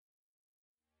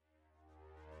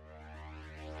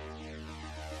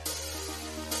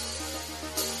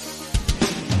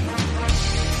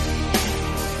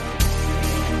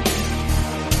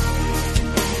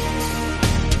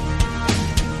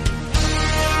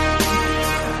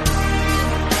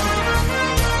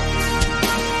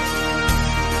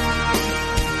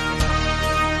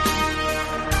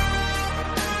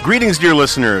Greetings, dear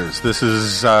listeners. This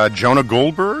is Jonah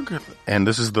Goldberg, and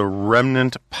this is the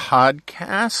Remnant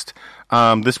Podcast.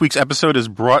 This week's episode is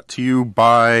brought to you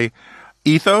by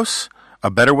Ethos, a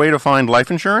better way to find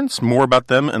life insurance. More about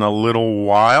them in a little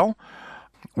while.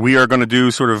 We are going to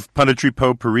do sort of punditry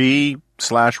potpourri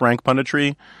 / rank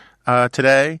punditry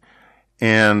today.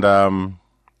 And do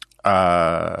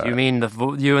you mean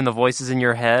you and the voices in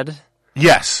your head?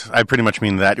 Yes, I pretty much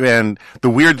mean that. And the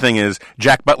weird thing is,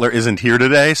 Jack Butler isn't here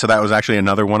today, so that was actually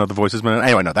another one of the voices.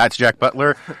 Anyway, no, that's Jack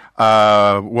Butler.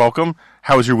 Welcome.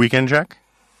 How was your weekend, Jack?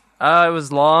 It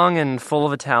was long and full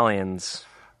of Italians.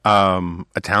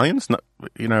 Italians? No,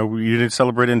 you didn't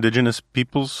celebrate Indigenous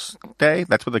Peoples Day?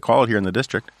 That's what they call it here in the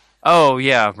district. Oh,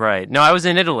 yeah, right. No, I was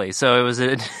in Italy, so it was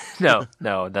no,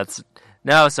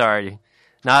 sorry.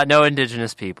 No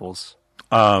Indigenous peoples.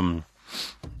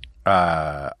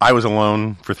 I was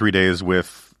alone for 3 days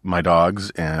with my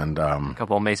dogs and a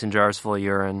couple of mason jars full of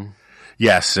urine.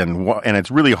 Yes, and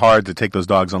it's really hard to take those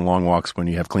dogs on long walks when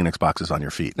you have Kleenex boxes on your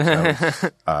feet. So,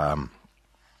 kind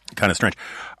of strange.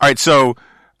 All right, so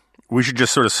we should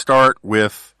just sort of start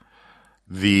with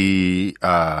the.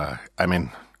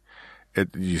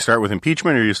 You start with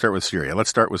impeachment or you start with Syria? Let's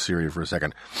start with Syria for a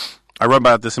second. I wrote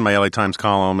about this in my LA Times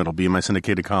column. It'll be in my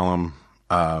syndicated column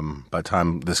by the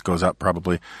time this goes up,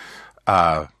 probably.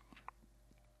 I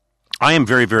am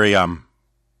very, very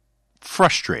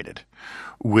frustrated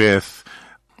with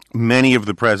many of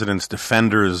the president's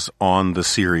defenders on the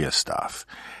Syria stuff.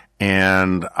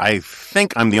 And I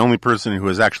think I'm the only person who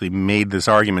has actually made this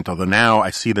argument, although now I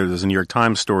see there's a New York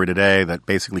Times story today that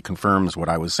basically confirms what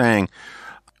I was saying.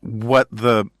 What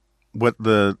the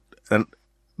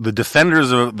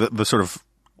defenders of the sort of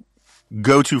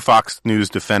go-to Fox News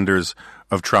defenders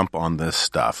of Trump on this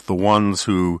stuff, the ones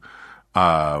who,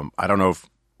 I don't know if,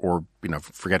 or,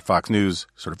 forget Fox News,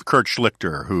 sort of Kurt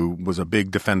Schlichter, who was a big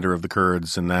defender of the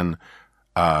Kurds, and then,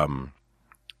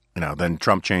 then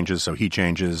Trump changes, so he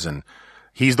changes, and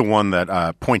he's the one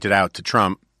that pointed out to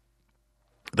Trump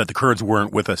that the Kurds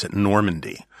weren't with us at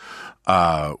Normandy,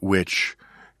 which,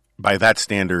 by that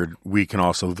standard, we can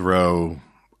also throw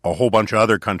a whole bunch of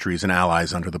other countries and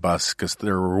allies under the bus, because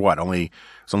there were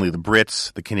it's only the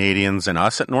Brits, the Canadians, and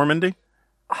us at Normandy?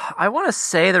 I want to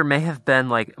say there may have been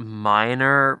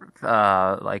minor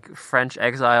French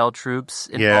exile troops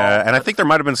involved. Yeah, and I think there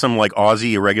might have been some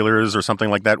Aussie irregulars or something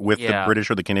like that with the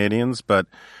British or the Canadians, but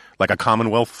a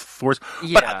Commonwealth force.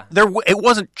 Yeah. But it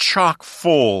wasn't chock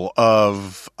full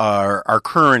of our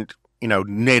current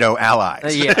NATO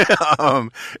allies. Yeah.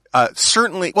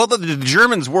 Certainly. Well, the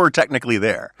Germans were technically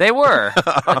there. They were.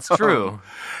 That's true.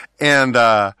 And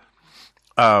but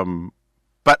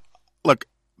look,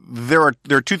 there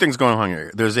are two things going on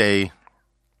here. There's a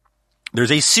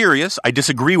serious. I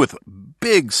disagree with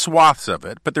big swaths of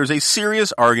it, but there's a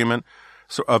serious argument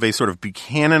of a sort of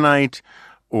Buchananite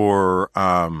or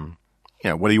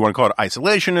what do you want to call it?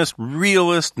 Isolationist,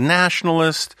 realist,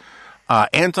 nationalist.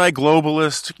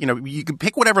 Anti-globalist, you can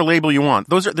pick whatever label you want.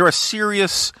 There are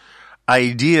serious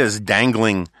ideas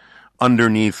dangling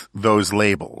underneath those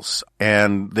labels.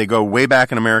 And they go way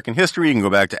back in American history. You can go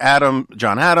back to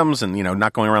John Adams and,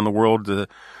 not going around the world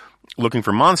looking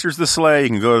for monsters to slay. You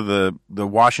can go to the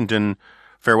Washington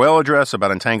farewell address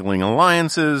about entangling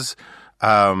alliances.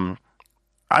 I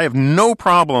have no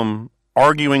problem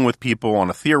arguing with people on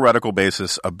a theoretical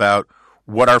basis about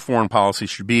what our foreign policy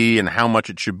should be and how much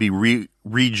it should be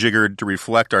rejiggered to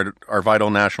reflect our vital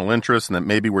national interests, and that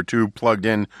maybe we're too plugged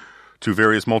in to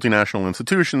various multinational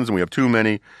institutions and we have too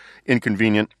many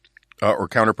inconvenient or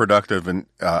counterproductive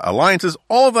alliances.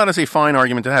 All of that is a fine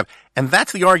argument to have. And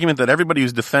that's the argument that everybody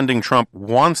who's defending Trump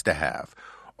wants to have.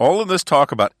 All of this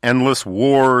talk about endless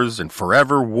wars and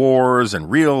forever wars and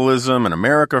realism and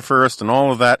America first and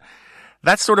all of that,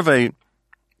 that's sort of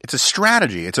it's a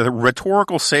strategy. It's a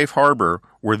rhetorical safe harbor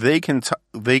where they can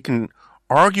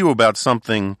argue about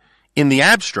something in the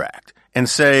abstract and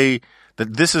say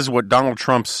that this is what Donald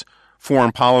Trump's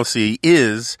foreign policy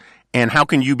is, and how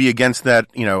can you be against that?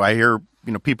 I hear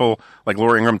people like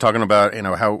Laura Ingraham talking about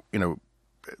how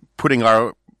putting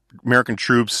our American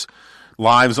troops'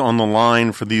 lives on the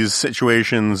line for these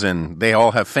situations, and they all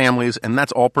have families, and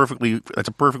that's a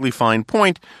perfectly fine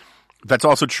point. That's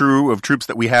also true of troops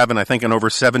that we have in over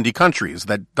 70 countries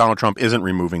that Donald Trump isn't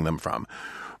removing them from.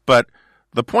 But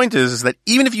the point is that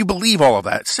even if you believe all of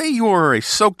that, say you're a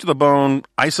soaked-to-the-bone,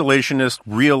 isolationist,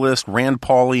 realist, Rand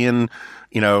Paulian,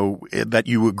 that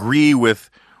you agree with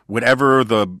whatever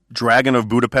the Dragon of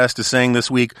Budapest is saying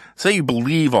this week, say you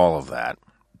believe all of that.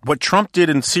 What Trump did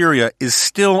in Syria is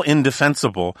still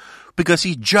indefensible because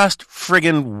he just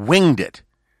friggin' winged it.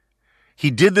 He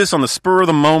did this on the spur of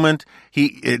the moment.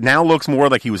 It now looks more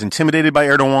like he was intimidated by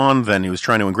Erdogan than he was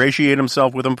trying to ingratiate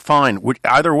himself with him. Fine.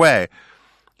 Either way,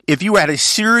 if you had a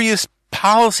serious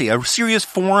policy, a serious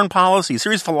foreign policy, a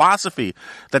serious philosophy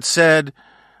that said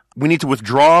we need to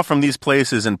withdraw from these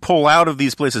places and pull out of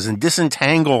these places and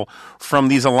disentangle from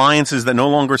these alliances that no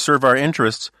longer serve our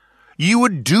interests, you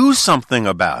would do something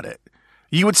about it.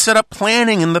 You would set up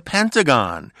planning in the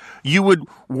Pentagon. You would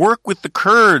work with the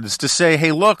Kurds to say,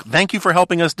 hey, look, thank you for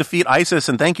helping us defeat ISIS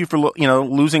and thank you for,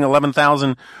 losing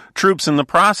 11,000 troops in the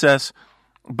process.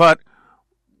 But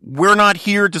we're not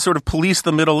here to sort of police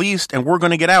the Middle East, and we're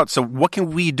going to get out. So what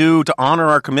can we do to honor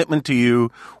our commitment to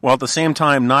you while at the same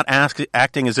time not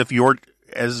acting as if you're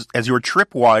as your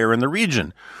tripwire in the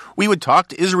region? We would talk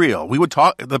to Israel.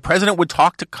 The president would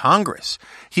talk to Congress.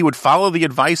 He would follow the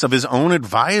advice of his own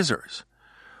advisors.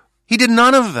 He did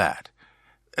none of that.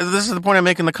 This is the point I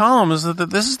make in the column, is that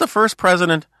this is the first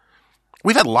president.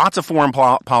 We've had lots of foreign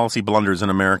policy blunders in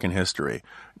American history.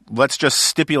 Let's just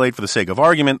stipulate for the sake of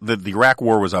argument that the Iraq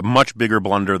War was a much bigger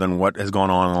blunder than what has gone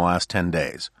on in the last 10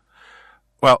 days.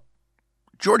 Well,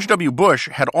 George W. Bush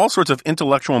had all sorts of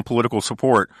intellectual and political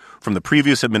support from the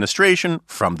previous administration,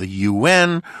 from the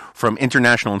UN, from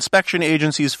international inspection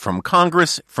agencies, from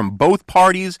Congress, from both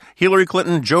parties, Hillary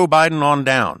Clinton, Joe Biden on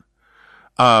down.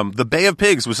 The Bay of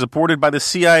Pigs was supported by the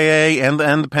CIA and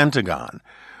the Pentagon.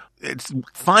 It's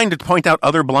fine to point out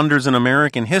other blunders in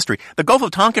American history. The Gulf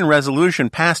of Tonkin resolution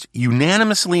passed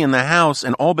unanimously in the House,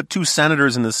 and all but 2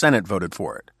 senators in the Senate voted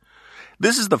for it.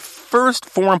 This is the first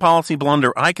foreign policy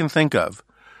blunder I can think of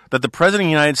that the President of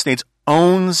the United States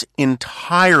owns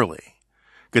entirely,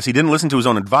 because he didn't listen to his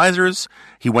own advisors.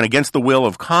 He went against the will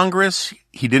of Congress.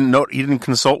 He didn't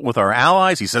consult with our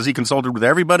allies. He says he consulted with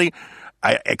everybody.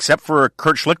 Except for a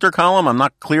Kurt Schlichter column, I'm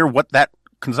not clear what that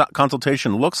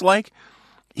consultation looks like.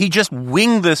 He just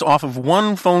winged this off of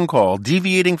one phone call,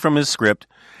 deviating from his script,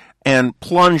 and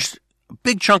plunged a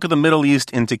big chunk of the Middle East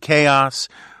into chaos,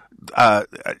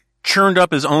 churned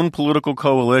up his own political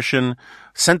coalition,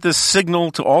 sent this signal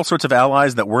to all sorts of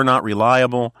allies that were not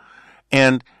reliable.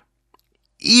 And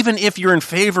even if you're in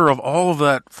favor of all of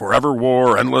that forever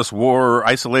war, endless war,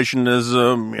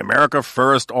 isolationism, America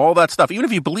first, all that stuff, even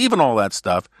if you believe in all that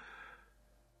stuff,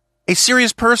 a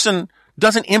serious person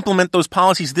doesn't implement those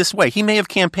policies this way. He may have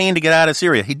campaigned to get out of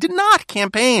Syria. He did not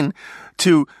campaign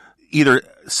to either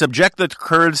subject the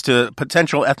Kurds to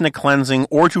potential ethnic cleansing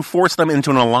or to force them into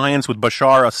an alliance with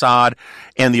Bashar Assad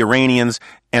and the Iranians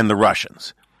and the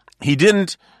Russians. He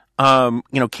didn't,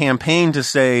 campaign to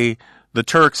say the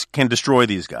Turks can destroy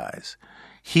these guys.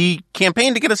 He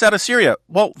campaigned to get us out of Syria.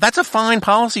 Well, that's a fine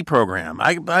policy program.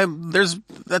 We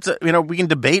can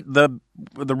debate the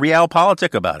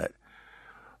realpolitik about it.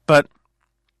 But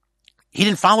he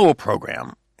didn't follow a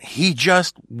program. He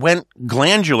just went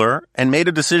glandular and made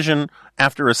a decision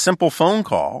after a simple phone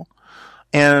call.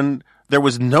 And there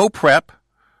was no prep.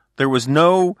 There was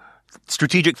no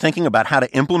strategic thinking about how to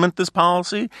implement this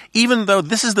policy, even though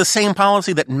this is the same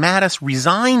policy that Mattis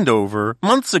resigned over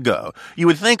months ago. You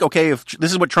would think, okay, if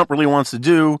this is what Trump really wants to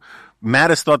do,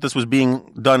 Mattis thought this was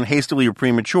being done hastily or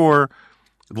premature,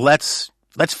 let's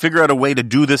figure out a way to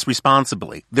do this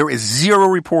responsibly. There is zero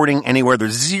reporting anywhere.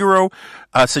 There's zero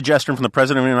suggestion from the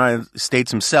President of the United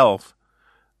States himself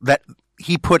that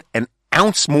he put an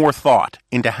ounce more thought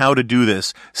into how to do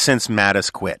this since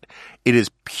Mattis quit. It is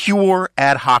pure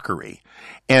ad hocery.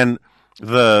 And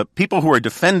the people who are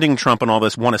defending Trump and all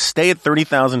this want to stay at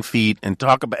 30,000 feet and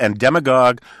talk about and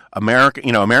demagogue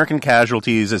American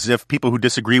casualties as if people who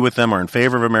disagree with them are in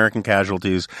favor of American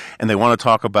casualties, and they want to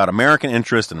talk about American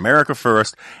interest and America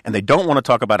first, and they don't want to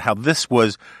talk about how this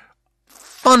was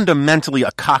fundamentally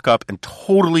a cock-up and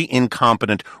totally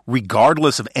incompetent,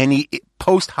 regardless of any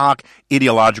post hoc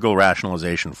ideological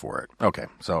rationalization for it. Okay,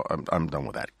 so I'm done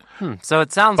with that. So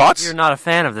it sounds like you're not a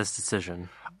fan of this decision.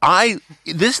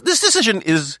 This decision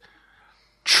is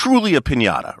truly a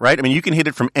piñata, right? I mean, you can hit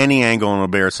it from any angle and it'll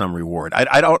bear some reward.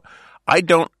 I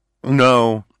don't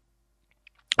know.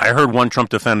 I heard one Trump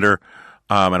defender,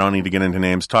 I don't need to get into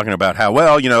names, talking about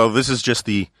how, this is just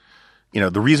the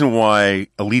reason why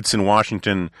elites in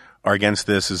Washington are against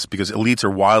this is because elites are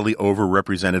wildly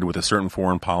overrepresented with a certain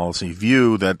foreign policy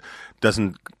view that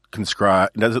doesn't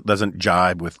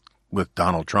jibe with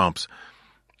Donald Trump's.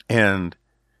 And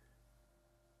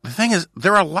the thing is,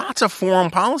 there are lots of foreign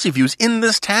policy views in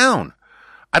this town.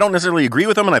 I don't necessarily agree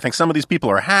with them, and I think some of these people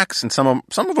are hacks, and some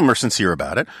of them are sincere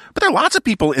about it. But there are lots of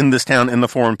people in this town in the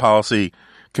foreign policy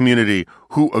community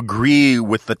who agree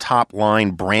with the top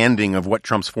line branding of what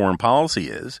Trump's foreign policy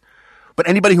is. But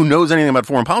anybody who knows anything about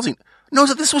foreign policy knows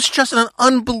that this was just an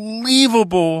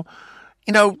unbelievable,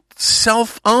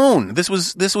 self-own. This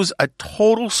was a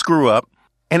total screw up,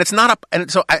 and it's not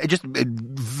it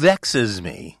vexes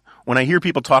me when I hear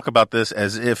people talk about this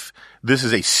as if this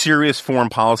is a serious foreign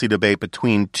policy debate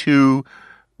between two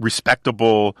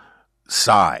respectable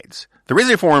sides. There is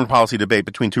a foreign policy debate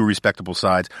between two respectable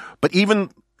sides, but even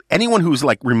anyone who's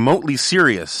like remotely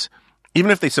serious,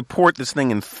 even if they support this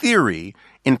thing in theory,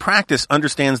 in practice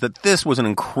understands that this was an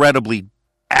incredibly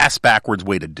ass-backwards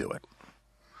way to do it.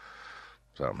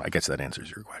 So I guess that answers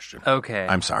your question. Okay.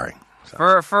 I'm sorry.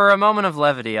 So. For a moment of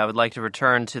levity, I would like to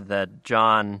return to that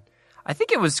John, I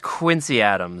think it was Quincy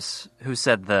Adams who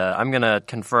said I'm going to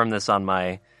confirm this on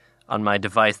my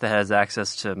device that has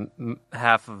access to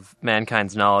half of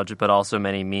mankind's knowledge, but also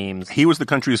many memes. He was the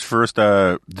country's first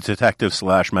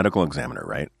detective/medical examiner,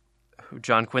 right?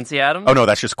 John Quincy Adams? Oh no,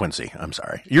 that's just Quincy. I'm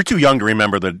sorry. You're too young to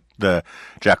remember the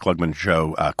Jack Klugman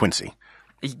show, Quincy.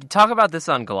 Talk about this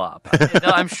on Glop.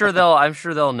 I'm sure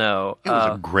they'll know. It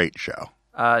was a great show.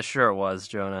 Sure it was,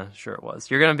 Jonah. Sure it was.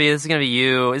 This is gonna be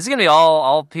you. This is gonna be all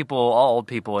old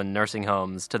people in nursing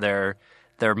homes to their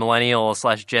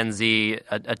millennial/Gen Z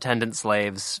attendant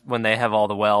slaves when they have all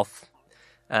the wealth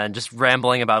and just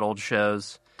rambling about old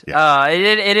shows. Yeah.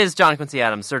 It is John Quincy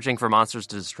Adams, Searching for Monsters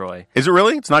to Destroy. Is it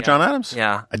really? It's not John Adams?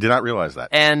 Yeah. I did not realize that.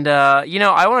 And,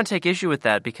 I want to take issue with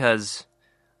that because,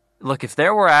 look, if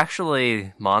there were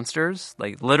actually monsters,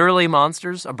 like literally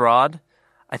monsters abroad,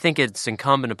 I think it's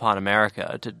incumbent upon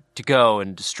America to go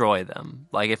and destroy them.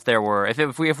 Like if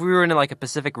we were in like a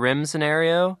Pacific Rim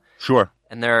scenario, sure,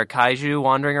 and there are kaiju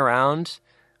wandering around,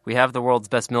 we have the world's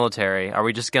best military. Are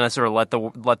we just going to sort of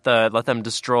let them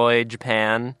destroy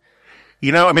Japan? We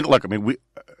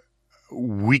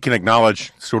can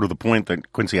acknowledge sort of the point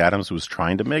that Quincy Adams was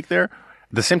trying to make there. At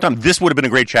the same time, this would have been a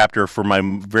great chapter for my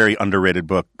very underrated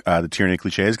book, The Tyranny of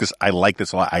Cliches, because I like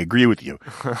this a lot. I agree with you.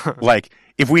 Like,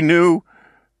 if we knew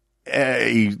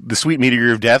the sweet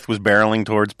meteor of death was barreling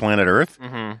towards planet Earth,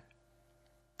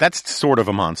 that's sort of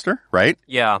a monster, right?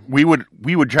 Yeah. We would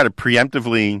try to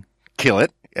preemptively kill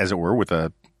it, as it were, with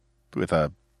a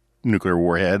nuclear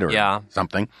warhead or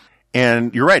something.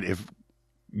 And you're right. If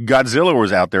Godzilla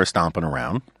was out there stomping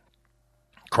around,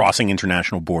 crossing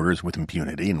international borders with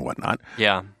impunity and whatnot.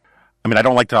 Yeah. I mean, I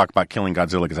don't like to talk about killing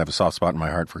Godzilla because I have a soft spot in my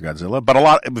heart for Godzilla, but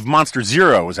if Monster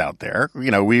Zero was out there,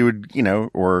 we would,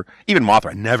 or even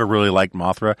Mothra. I never really liked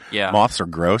Mothra. Yeah. Moths are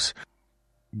gross.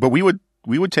 But we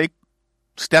would take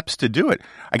steps to do it.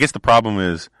 I guess the problem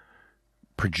is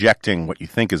projecting what you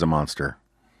think is a monster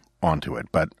onto it.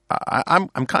 But I'm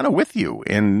kind of with you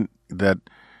in that.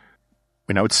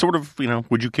 It's sort of,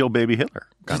 would you kill baby Hitler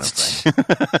kind of thing.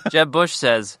 Jeb Bush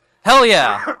says, "Hell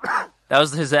yeah!" That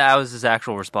was his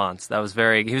actual response. He was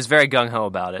very gung ho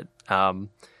about it.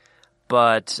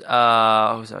 What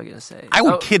was I going to say? I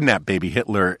would kidnap baby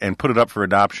Hitler and put it up for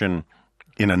adoption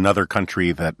in another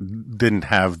country that didn't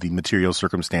have the material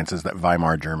circumstances that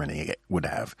Weimar Germany would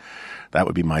have. That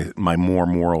would be my more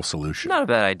moral solution. Not a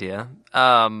bad idea.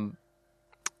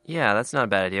 Yeah, that's not a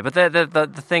bad idea. But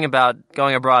the thing about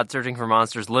going abroad searching for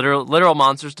monsters, literal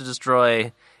monsters to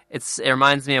destroy, it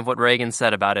reminds me of what Reagan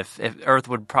said about if Earth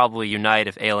would probably unite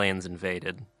if aliens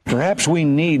invaded. Perhaps we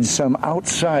need some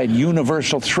outside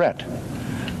universal threat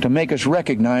to make us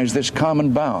recognize this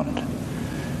common bound.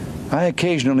 I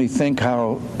occasionally think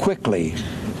how quickly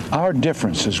our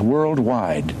differences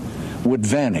worldwide would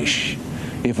vanish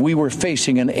if we were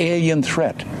facing an alien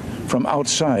threat from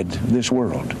outside this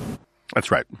world. That's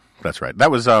right.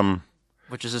 That was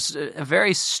which is a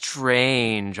very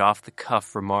strange,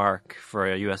 off-the-cuff remark for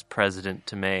a U.S. president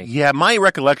to make. Yeah, my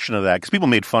recollection of that, because people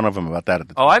made fun of him about that at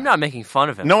the time. Oh, I'm not making fun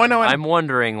of him. No, I know. I'm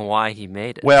wondering why he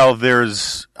made it. Well,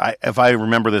 if I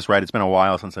remember this right, it's been a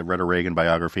while since I've read a Reagan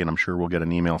biography, and I'm sure we'll get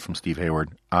an email from Steve Hayward.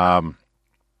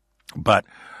 But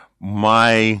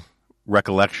my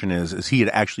recollection is he had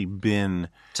actually been...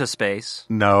 to space?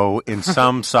 No, in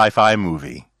some sci-fi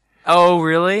movie. Oh,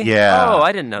 really? Yeah. Oh,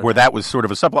 I didn't know where that was sort of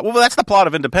a subplot. Well, that's the plot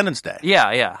of Independence Day.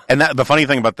 Yeah. And the funny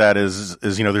thing about that is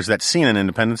there's that scene in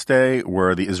Independence Day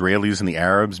where the Israelis and the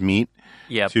Arabs meet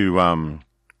to,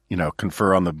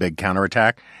 confer on the big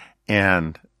counterattack.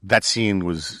 And that scene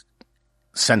was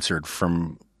censored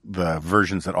from the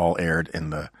versions that all aired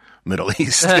in the Middle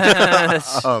East.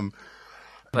 But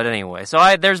anyway,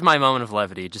 so there's my moment of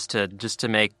levity, just to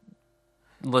make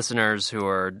listeners who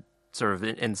are sort of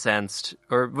incensed,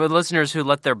 or listeners who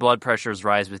let their blood pressures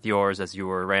rise with yours as you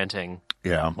were ranting.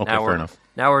 Yeah, okay, fair enough.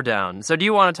 Now we're down. So do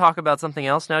you want to talk about something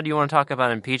else now? Do you want to talk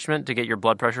about impeachment to get your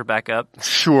blood pressure back up?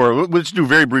 Sure. Let's do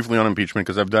very briefly on impeachment,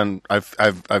 because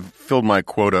I've filled my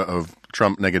quota of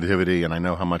Trump negativity, and I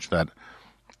know how much that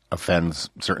offends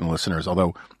certain listeners,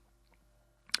 although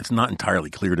it's not entirely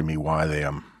clear to me why they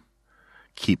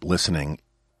keep listening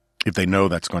if they know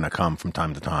that's going to come from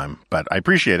time to time. But I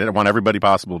appreciate it. I want everybody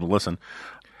possible to listen.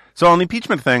 So on the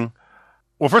impeachment thing,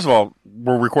 well, first of all,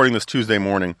 we're recording this Tuesday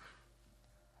morning,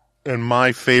 and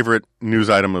my favorite news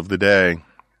item of the day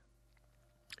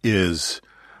is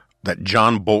that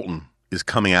John Bolton is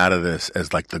coming out of this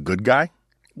as like the good guy.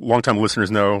 Longtime listeners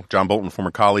know John Bolton,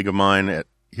 former colleague of mine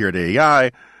here at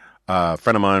AEI, a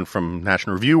friend of mine from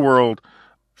National Review World,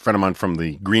 a friend of mine from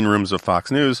the green rooms of Fox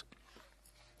News.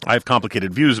 I have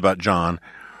complicated views about John,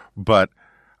 but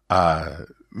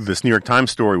this New York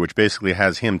Times story, which basically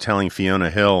has him telling Fiona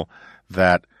Hill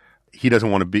that he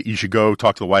doesn't want to be, you should go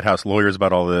talk to the White House lawyers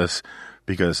about all this,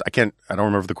 because I don't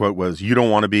remember if the quote was, you don't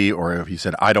want to be, or if he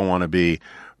said, I don't want to be,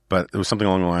 but it was something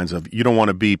along the lines of, you don't want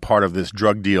to be part of this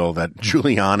drug deal that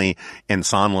Giuliani and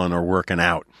Sondland are working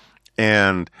out.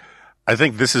 And I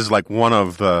think this is like one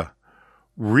of the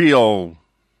real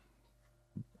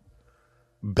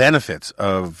benefits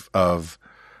or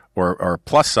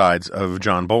plus sides of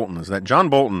John Bolton, is that John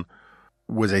Bolton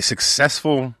was a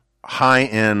successful,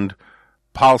 high-end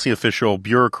policy official,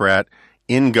 bureaucrat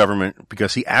in government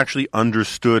because he actually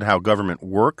understood how government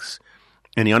works,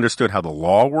 and he understood how the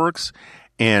law works,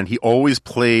 and he always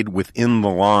played within the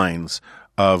lines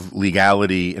of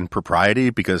legality and propriety,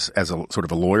 because as a sort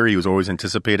of a lawyer, he was always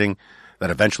anticipating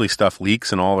that eventually stuff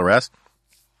leaks and all the rest.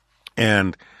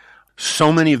 And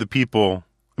so many of the people,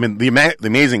 I mean, the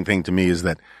amazing thing to me is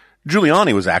that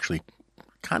Giuliani was actually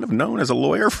kind of known as a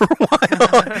lawyer for a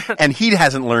while, and he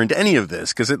hasn't learned any of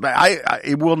this, because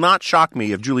it will not shock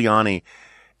me if Giuliani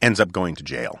ends up going to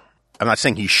jail. I'm not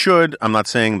saying he should. I'm not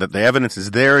saying that the evidence is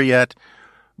there yet,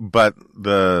 but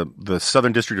the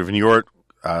Southern District of New York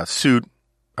suit,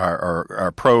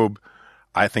 our probe,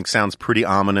 I think sounds pretty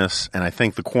ominous, and I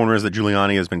think the corners that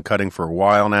Giuliani has been cutting for a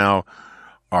while now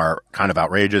are kind of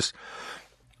outrageous.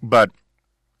 But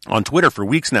on Twitter for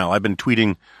weeks now, I've been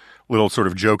tweeting little sort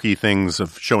of jokey things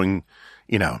of showing,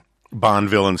 Bond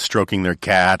villains stroking their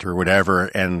cat or whatever,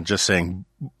 and just saying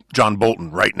John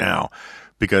Bolton right now,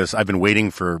 because I've been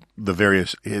waiting for the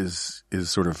various his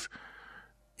sort of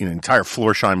entire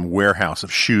Florsheim warehouse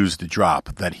of shoes to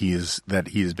drop that he has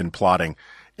been plotting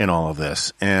in all of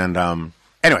this. And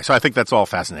anyway, so I think that's all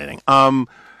fascinating. On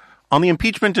the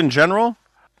impeachment in general,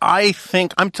 I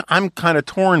think I'm kind of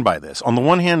torn by this. On the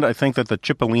one hand, I think that the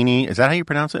Cipollini, is that how you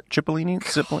pronounce it? Cipollini?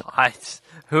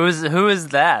 Who is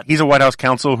that? He's a White House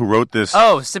counsel who wrote this.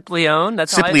 Oh, Ciplione.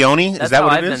 Ciplione. Is that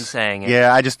what it is? I've been saying it.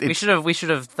 Yeah, we should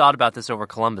have thought about this over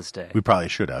Columbus Day. We probably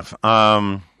should have.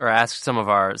 Or asked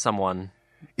someone.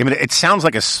 I mean, it sounds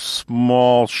like a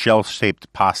small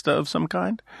shell-shaped pasta of some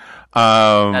kind.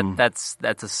 That's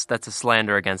a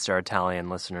slander against our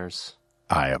Italian listeners.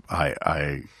 Not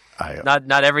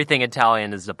everything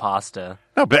Italian is a pasta.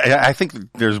 No, but I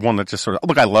think there's one that just sort of,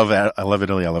 look, I love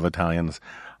Italy, I love Italians.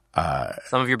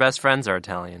 Some of your best friends are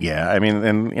Italian. Yeah, I mean,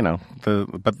 and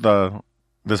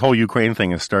this whole Ukraine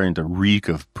thing is starting to reek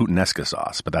of Putinesca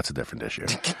sauce, but that's a different issue.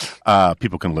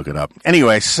 People can look it up.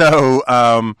 Anyway,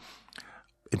 so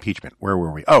impeachment. Where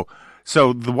were we? Oh,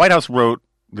 so the White House wrote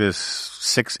this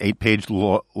 6-8 page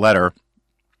letter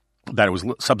that it was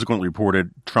subsequently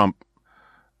reported Trump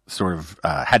sort of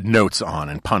had notes on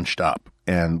and punched up,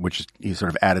 and which he sort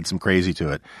of added some crazy to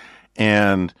it.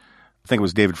 And I think it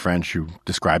was David French who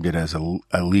described it as a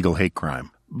legal hate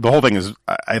crime. The whole thing is,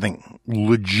 I think,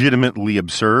 legitimately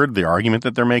absurd, the argument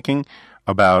that they're making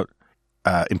about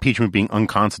impeachment being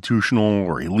unconstitutional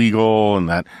or illegal, and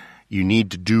that you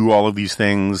need to do all of these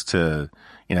things to,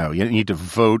 you need to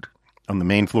vote on the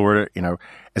main floor.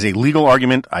 As a legal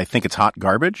argument, I think it's hot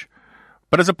garbage.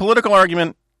 But as a political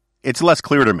argument, it's less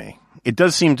clear to me. It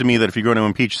does seem to me that if you're going to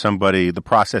impeach somebody, the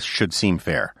process should seem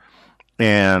fair.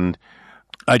 And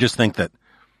I just think that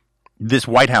this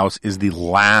White House is the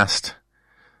last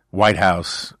White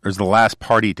House, or is the last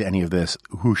party to any of this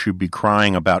who should be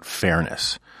crying about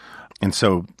fairness. And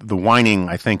so the whining,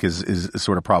 I think, is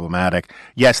sort of problematic.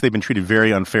 Yes, they've been treated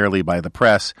very unfairly by the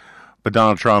press, but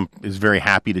Donald Trump is very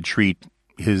happy to treat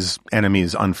his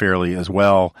enemies unfairly as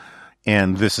well.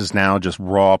 And this is now just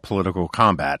raw political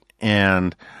combat.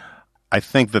 And I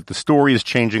think that the story is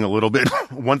changing a little bit.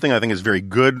 One thing I think is very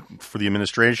good for the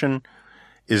administration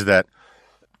is that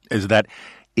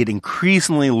it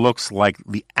increasingly looks like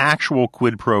the actual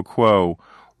quid pro quo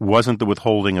wasn't the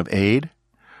withholding of aid,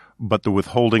 but the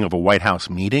withholding of a White House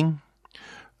meeting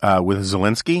with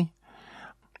Zelensky.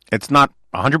 It's not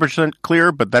 100%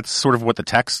 clear, but that's sort of what the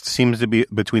text seems to be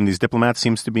between these diplomats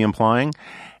seems to be implying.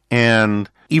 And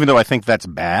even though I think that's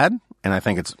bad, and I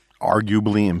think it's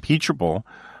arguably impeachable,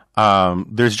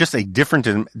 there's just a difference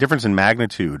in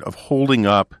magnitude of holding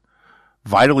up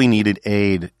vitally needed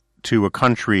aid to a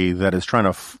country that is trying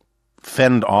to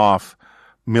fend off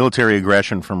military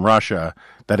aggression from Russia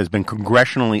that has been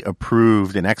congressionally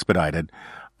approved and expedited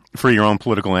for your own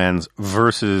political ends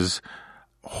versus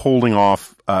holding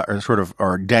off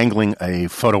or dangling a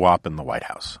photo op in the White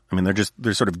House. I mean,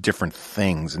 they're sort of different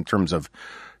things in terms of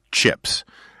chips,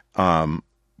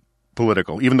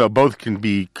 political, even though both can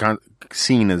be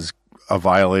seen as a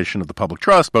violation of the public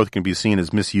trust, both can be seen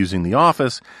as misusing the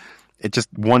office. It just,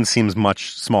 one seems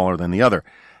much smaller than the other.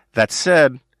 That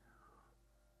said,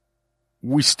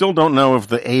 we still don't know if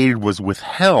the aid was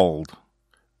withheld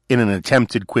in an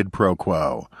attempted quid pro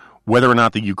quo. Whether or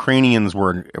not the Ukrainians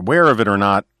were aware of it or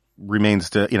not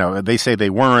remains to, they say they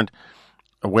weren't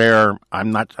aware.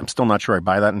 I'm still not sure I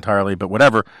buy that entirely, but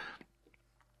whatever.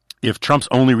 If Trump's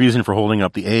only reason for holding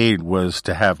up the aid was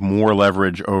to have more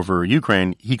leverage over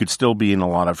Ukraine, he could still be in a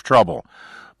lot of trouble.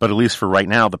 But at least for right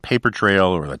now, the paper trail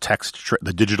or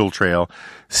the digital trail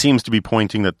seems to be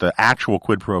pointing that the actual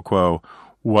quid pro quo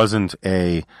wasn't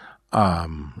the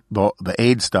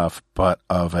aid stuff, but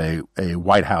of a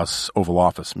White House Oval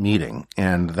Office meeting.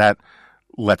 And that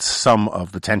lets some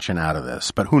of the tension out of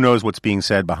this. But who knows what's being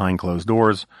said behind closed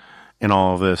doors in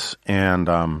all of this. And,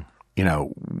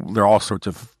 there are all sorts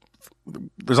of,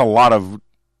 there's a lot of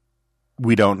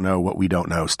we don't know what we don't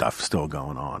know stuff still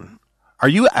going on.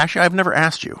 I've never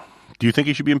asked you. Do you think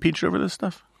he should be impeached over this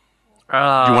stuff? Do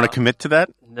you want to commit to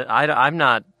that? I am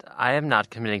not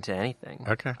committing to anything.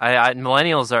 Okay.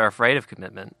 Millennials are afraid of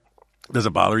commitment. Does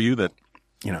it bother you that,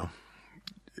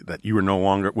 that you are no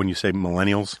longer, when you say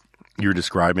millennials, you're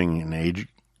describing an age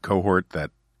cohort that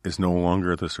is no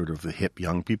longer the sort of the hip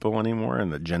young people anymore,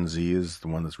 and that Gen Z is the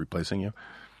one that's replacing you?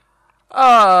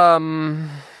 A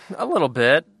little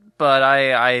bit, but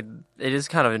it is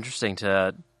kind of interesting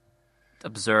to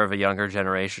observe a younger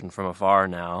generation from afar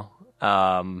now.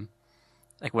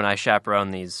 Like when I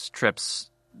chaperone these trips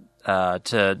of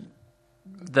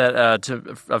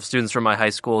students from my high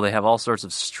school, they have all sorts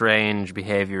of strange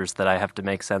behaviors that I have to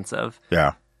make sense of.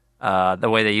 Yeah. The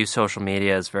way they use social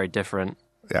media is very different.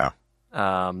 Yeah.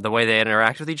 The way they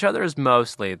interact with each other is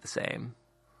mostly the same.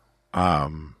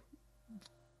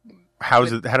 How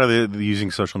are they using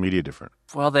social media different?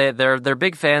 Well, they're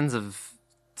big fans of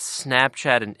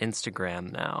Snapchat and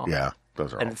Instagram now. Yeah,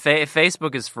 those are. And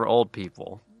Facebook is for old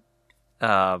people.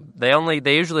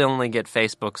 They usually only get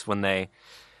Facebooks when they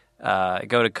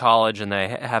go to college and they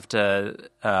have to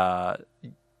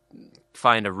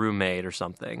find a roommate or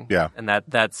something. Yeah, and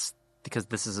that's because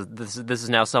this is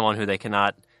now someone who they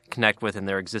cannot connect with in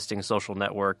their existing social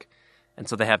network, and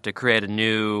so they have to create a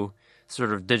new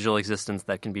sort of digital existence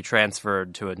that can be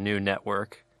transferred to a new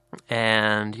network.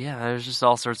 And yeah, there's just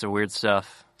all sorts of weird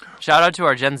stuff. Shout out to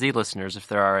our Gen Z listeners if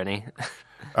there are any.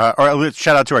 Or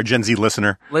shout out to our Gen Z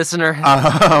listener. But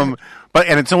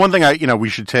it's one thing we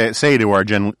should say to our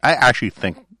Gen.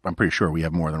 I'm pretty sure we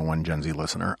have more than one Gen Z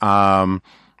listener. I'm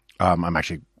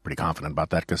actually pretty confident about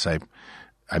that because I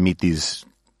meet these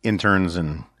interns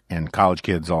and college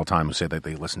kids all the time who say that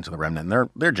they listen to the Remnant. And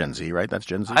they're Gen Z, right? That's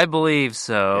Gen Z. I believe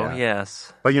so. Yeah.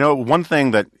 Yes. But one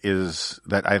thing that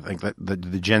I think that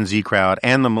the Gen Z crowd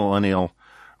and the millennial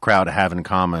crowd have in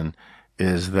common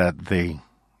is that they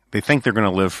think they're going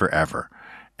to live forever,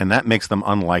 and that makes them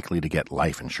unlikely to get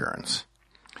life insurance.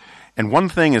 And one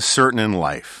thing is certain in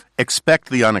life: expect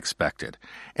the unexpected.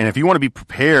 And if you want to be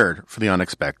prepared for the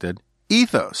unexpected,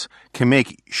 Ethos can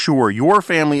make sure your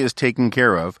family is taken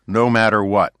care of no matter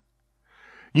what.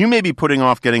 You may be putting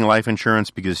off getting life insurance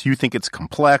because you think it's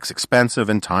complex, expensive,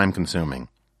 and time-consuming.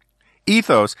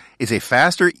 Ethos is a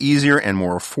faster, easier, and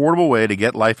more affordable way to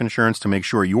get life insurance to make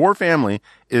sure your family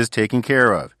is taken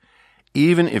care of,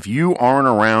 even if you aren't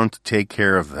around to take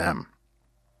care of them.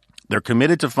 They're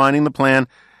committed to finding the plan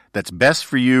that's best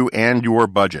for you and your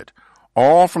budget,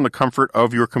 all from the comfort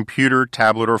of your computer,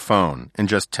 tablet, or phone in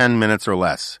just 10 minutes or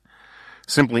less.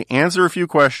 Simply answer a few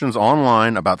questions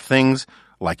online about things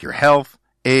like your health,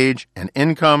 age, and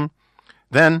income,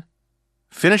 then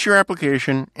finish your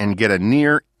application and get a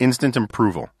near instant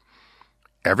approval.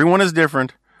 Everyone is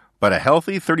different, but a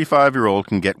healthy 35-year-old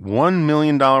can get $1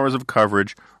 million of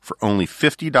coverage for only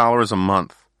 $50 a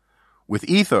month. With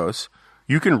Ethos,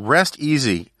 you can rest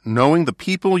easy knowing the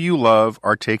people you love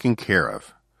are taken care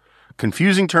of.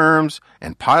 Confusing terms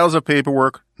and piles of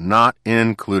paperwork not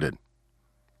included.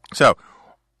 So,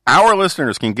 our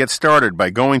listeners can get started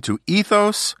by going to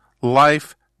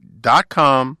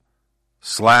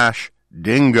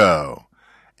ethoslife.com/dingo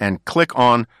and click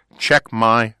on Check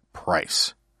My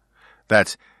Price.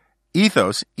 That's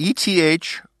Ethos,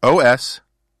 ETHOS,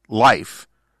 life.com/dingo.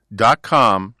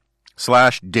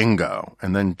 ethoslife.com/dingo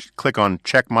and then click on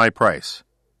check my price.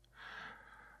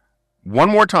 One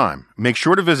more time, make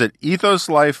sure to visit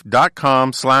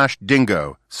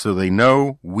ethoslife.com/dingo so they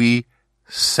know we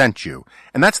sent you.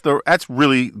 And that's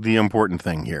really the important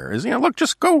thing here is, look,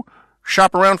 just go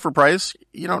shop around for price.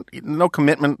 No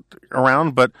commitment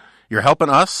around, but you're helping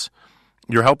us.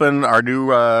 You're helping our new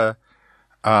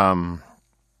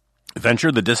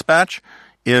venture, The Dispatch.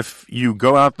 If you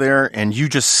go out there and you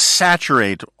just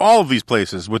saturate all of these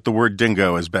places with the word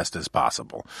dingo as best as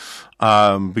possible,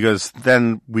 because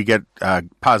then we get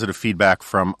positive feedback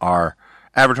from our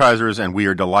advertisers, and we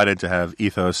are delighted to have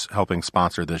Ethos helping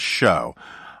sponsor this show.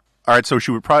 All right, so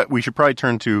we should probably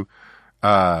turn to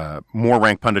more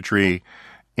rank punditry,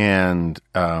 and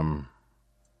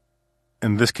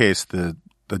in this case, the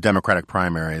Democratic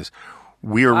primaries.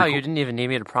 Wow, you didn't even need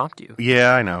me to prompt you.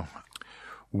 Yeah, I know.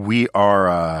 We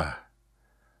are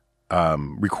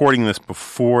recording this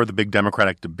before the big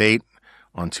Democratic debate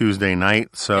on Tuesday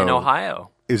night. So in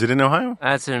Ohio. Is it in Ohio?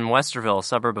 It's in Westerville, a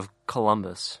suburb of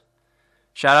Columbus.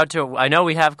 Shout out to, I know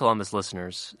we have Columbus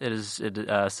listeners.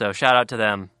 So shout out to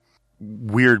them.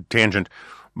 Weird tangent.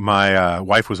 My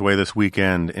wife was away this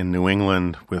weekend in New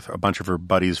England with a bunch of her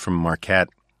buddies from Marquette,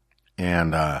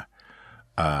 and one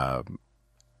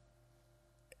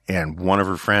of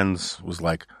her friends was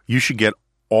like, "You should get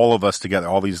all of us together,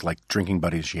 all these like drinking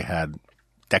buddies she had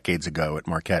decades ago at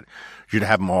Marquette. You should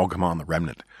have them all come on the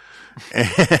Remnant."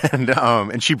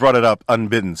 And she brought it up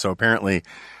unbidden. So apparently,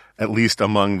 at least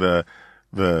among the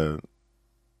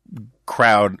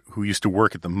crowd who used to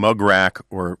work at the Mug Rack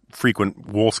or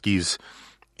frequent Wolski's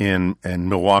in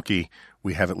Milwaukee,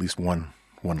 we have at least one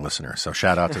listener. So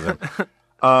shout out to them.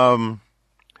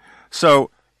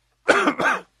 So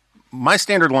my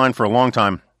standard line for a long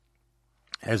time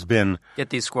has been, get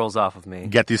these squirrels off of me.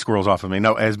 Get these squirrels off of me.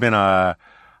 No, it has been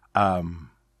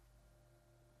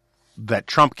that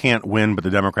Trump can't win, but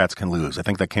the Democrats can lose. I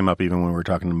think that came up even when we were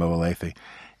talking to Mo Alethi.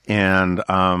 And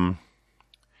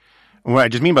what I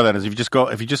just mean by that is if you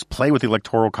just play with the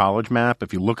Electoral College map,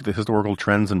 if you look at the historical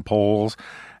trends and polls,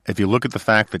 if you look at the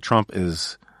fact that Trump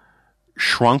has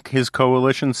shrunk his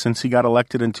coalition since he got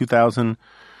elected in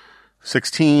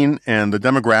 2016, and the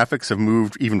demographics have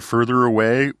moved even further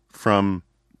away from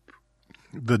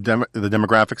the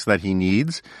demographics that he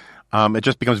needs, it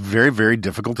just becomes very, very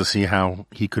difficult to see how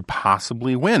he could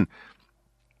possibly win.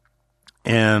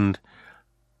 And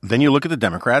then you look at the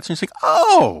Democrats and you think,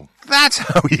 oh, that's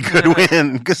how he could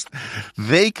win, because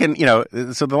they can,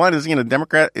 so the line is,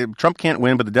 Trump can't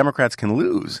win, but the Democrats can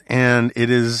lose. And it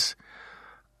is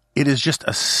just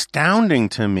astounding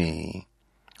to me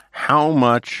how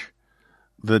much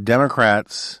the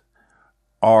Democrats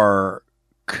are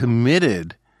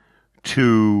committed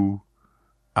to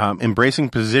embracing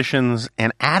positions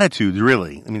and attitudes,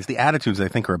 really. I mean, it's the attitudes I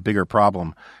think are a bigger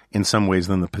problem in some ways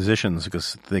than the positions,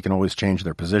 because they can always change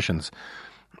their positions,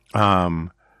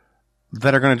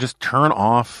 that are going to just turn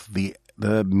off the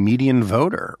median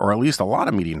voter, or at least a lot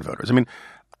of median voters. I mean,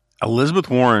 Elizabeth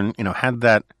Warren, had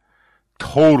that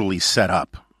totally set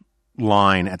up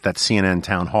line at that CNN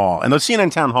town hall. And those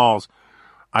CNN town halls,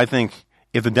 I think,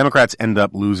 if the Democrats end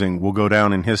up losing, will go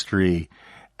down in history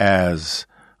as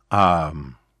a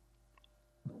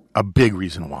big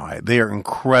reason why. They are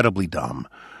incredibly dumb.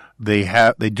 They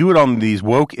do it on these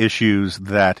woke issues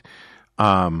that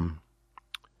that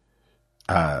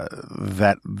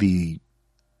the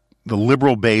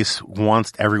liberal base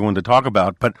wants everyone to talk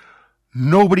about, but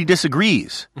nobody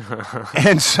disagrees.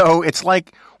 And so it's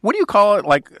like, what do you call it?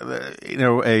 Like,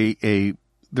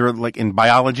 there are, like, in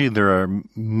biology, there are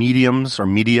mediums or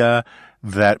media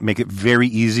that make it very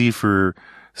easy for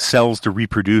cells to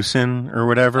reproduce in, or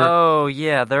whatever. Oh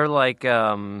yeah, they're like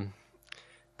there's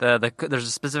a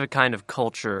specific kind of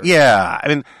culture. Yeah, I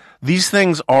mean, these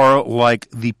things are like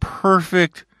the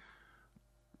perfect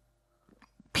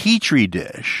petri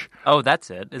dish. Oh, that's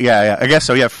it. Yeah, I guess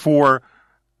so. Yeah, for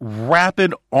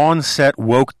rapid onset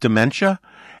woke dementia,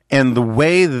 and the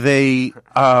way they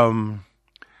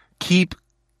keep,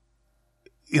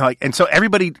 and so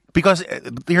everybody, because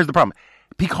here's the problem,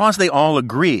 because they all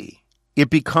agree, it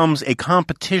becomes a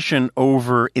competition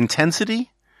over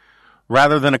intensity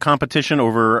rather than a competition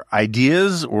over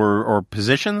ideas or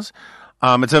positions.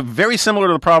 It's a very similar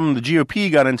to the problem the GOP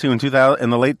got into in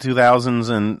the late 2000s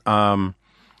and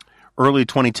early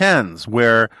 2010s,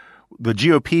 where the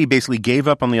GOP basically gave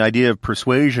up on the idea of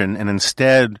persuasion, and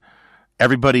instead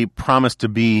everybody promised to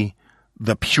be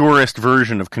the purest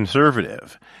version of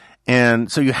conservative.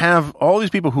 And so you have all these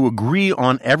people who agree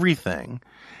on everything,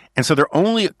 And so they're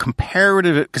only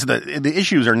comparative because the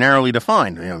issues are narrowly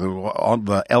defined. You know, all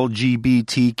the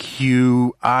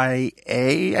LGBTQIA,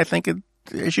 I think,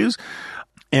 issues.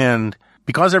 And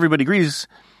because everybody agrees,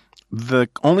 the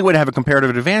only way to have a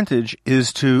comparative advantage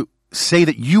is to say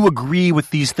that you agree with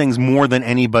these things more than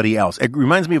anybody else. It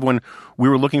reminds me of when we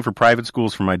were looking for private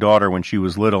schools for my daughter when she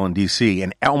was little in D.C.,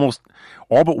 and almost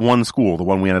all but one school, the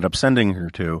one we ended up sending her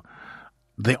to,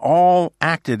 they all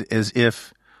acted as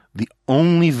if the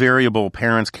only variable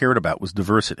parents cared about was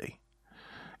diversity.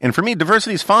 And for me,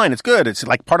 diversity is fine. It's good. It's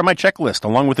like part of my checklist,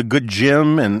 along with a good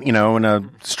gym and, you know, and a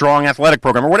strong athletic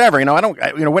program or whatever. You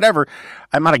know, whatever.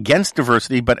 I'm not against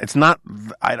diversity, but it's not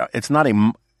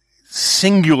a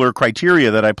singular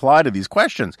criteria that I apply to these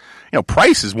questions. You know,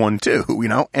 price is one too, you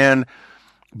know,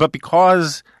 but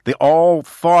because they all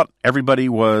thought everybody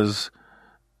was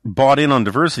bought in on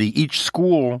diversity, each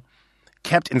school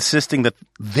kept insisting that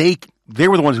they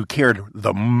were the ones who cared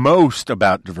the most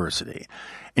about diversity.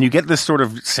 And you get this sort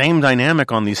of same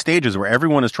dynamic on these stages where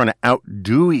everyone is trying to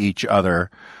outdo each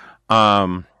other.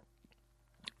 It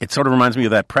sort of reminds me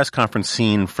of that press conference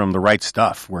scene from The Right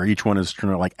Stuff, where each one is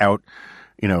trying to like out,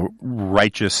 you know,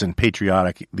 righteous and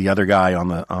patriotic the other guy on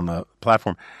the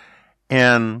platform.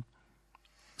 And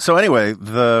so anyway,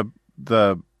 the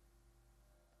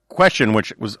question,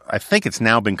 which was, I think it's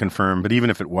now been confirmed, but even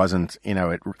if it wasn't, you know,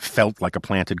 it felt like a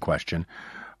planted question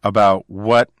about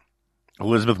what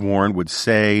Elizabeth Warren would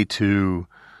say to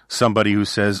somebody who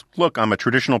says, look, I'm a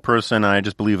traditional person and I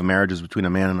just believe a marriage is between a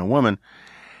man and a woman.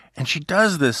 And she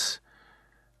does this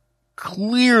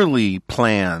clearly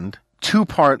planned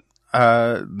two-part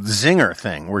zinger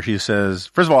thing where she says,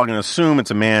 first of all, I'm going to assume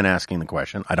it's a man asking the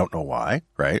question. I don't know why,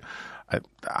 right?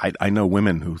 I know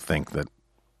women who think that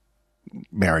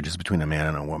marriage is between a man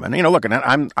and a woman. You know, look, and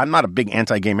I'm not a big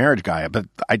anti-gay marriage guy, but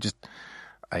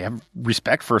I have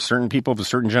respect for certain people of a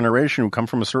certain generation who come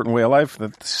from a certain way of life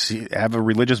that have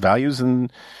religious values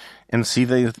and see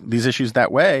these issues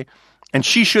that way. And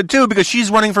she should too, because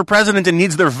she's running for president and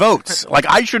needs their votes. Like,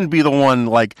 I shouldn't be the one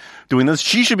like doing this.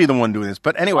 She should be the one doing this.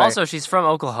 But anyway. Also, she's from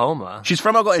Oklahoma. She's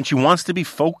from Oklahoma and she wants to be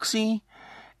folksy.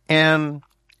 And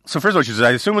so first of all, she says,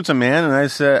 I assume it's a man. And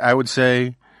I would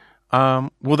say,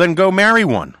 well, then go marry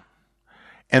one.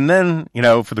 And then, you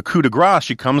know, for the coup de grace,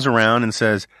 she comes around and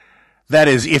says, that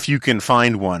is, if you can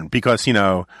find one, because, you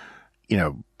know,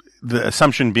 the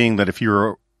assumption being that if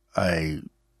you're a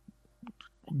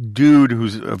dude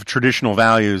who's of traditional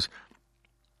values,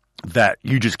 that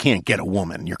you just can't get a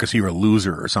woman because you're a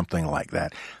loser or something like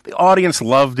that. The audience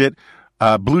loved it.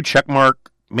 Blue checkmark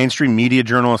mainstream media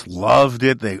journalists loved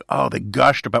it. They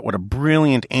gushed about what a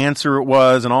brilliant answer it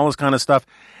was and all this kind of stuff.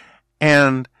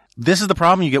 And this is the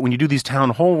problem you get when you do these town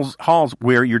halls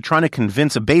where you're trying to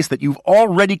convince a base that you've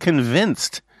already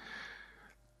convinced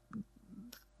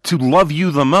to love you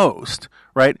the most,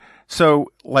 right?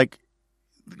 So, like,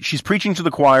 she's preaching to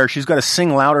the choir. She's got to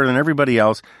sing louder than everybody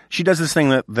else. She does this thing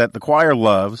that the choir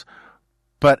loves,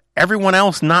 but everyone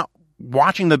else not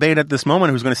watching the debate at this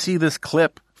moment who's going to see this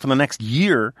clip for the next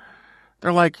year,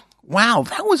 they're like, wow,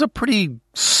 that was a pretty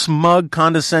smug,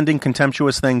 condescending,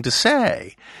 contemptuous thing to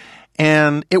say.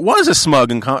 And it was a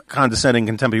smug and condescending,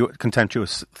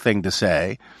 contemptuous thing to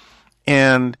say.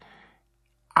 And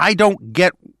I don't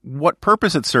get what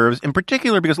purpose it serves, in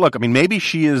particular because, look, I mean, maybe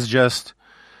she is just,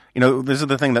 you know, this is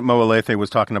the thing that Mo Alethe was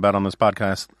talking about on this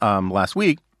podcast last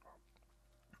week.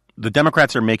 The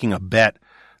Democrats are making a bet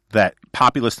that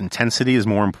populist intensity is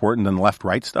more important than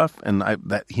left-right stuff, and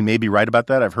that he may be right about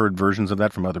that. I've heard versions of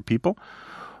that from other people.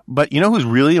 But you know who's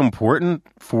really important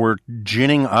for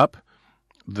ginning up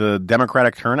the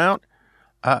Democratic turnout?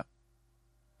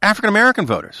 African-American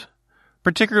voters,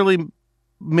 particularly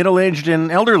middle-aged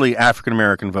and elderly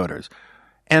African-American voters.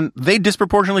 And they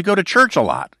disproportionately go to church a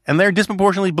lot, and they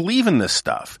disproportionately believe in this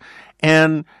stuff.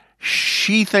 And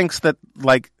she thinks that,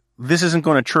 like, this isn't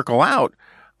going to trickle out.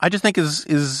 I just think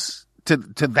is to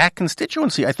that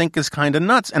constituency, I think is kind of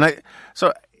nuts. And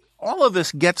so all of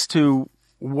this gets to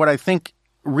what I think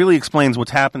really explains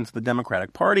what's happened to the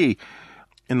Democratic Party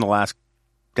in the last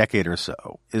decade or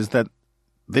so, is that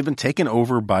they've been taken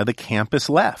over by the campus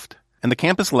left. And the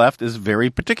campus left is very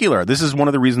particular. This is one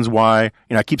of the reasons why,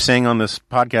 you know, I keep saying on this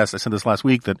podcast, I said this last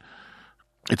week, that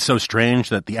it's so strange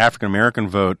that the African-American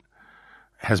vote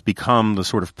has become the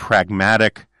sort of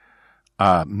pragmatic,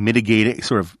 mitigating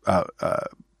sort of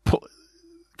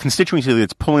constituency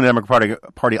that's pulling the Democratic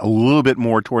Party a little bit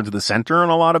more towards the center on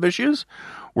a lot of issues,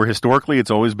 where historically it's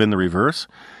always been the reverse.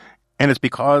 And it's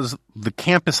because the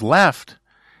campus left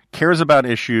cares about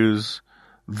issues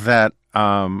that,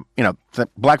 that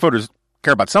black voters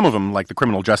care about, some of them, like the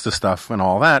criminal justice stuff and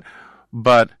all that.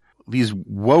 But these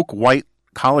woke white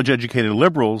college-educated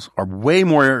liberals are way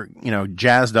more,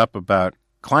 jazzed up about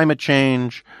climate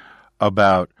change,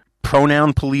 about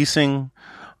pronoun policing,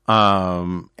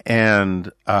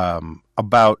 and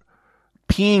about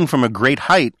peeing from a great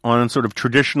height on sort of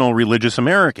traditional religious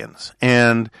Americans.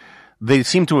 And they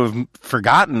seem to have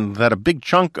forgotten that a big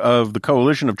chunk of the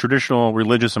coalition of traditional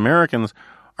religious Americans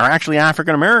are actually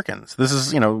African Americans. This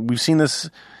is, we've seen this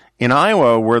in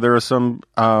Iowa where there are some,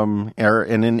 and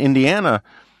in Indiana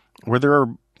where there are,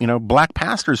 black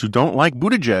pastors who don't like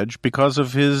Buttigieg because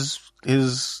of his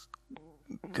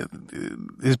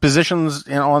positions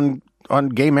on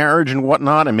gay marriage and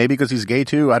whatnot, and maybe because he's gay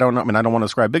too. I don't know. I mean, I don't want to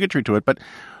ascribe bigotry to it, but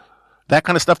that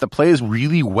kind of stuff that plays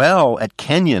really well at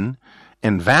Kenyon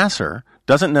and Vassar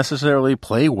doesn't necessarily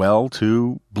play well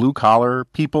to blue collar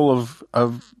people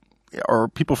or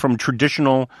people from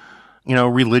traditional,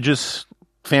 religious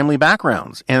family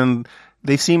backgrounds. And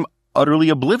they seem utterly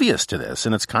oblivious to this.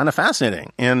 And it's kind of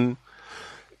fascinating. And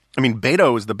I mean,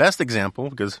 Beto is the best example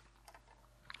because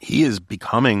he is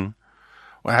becoming,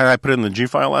 how did I put it in the G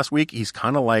file last week? He's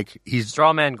kind of like, he's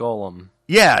Strawman Golem.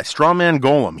 Yeah. Strawman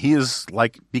Golem. He is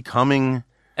like becoming.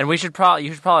 And we should probably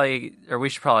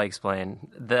explain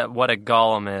what a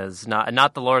golem is,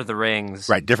 not the Lord of the Rings.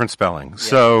 Right, different spelling. Yeah.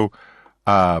 So,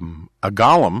 a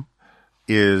golem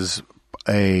is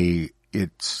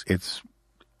it's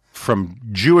from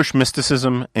Jewish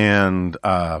mysticism and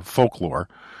folklore,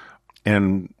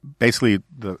 and basically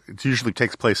it usually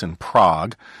takes place in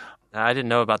Prague. I didn't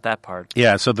know about that part.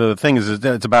 Yeah, so the thing is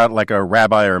it's about like a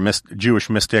rabbi or a Jewish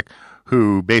mystic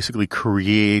who basically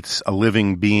creates a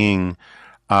living being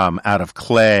out of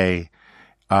clay,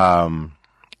 and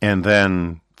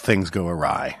then things go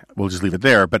awry. We'll just leave it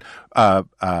there. But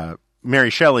Mary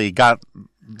Shelley got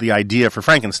the idea for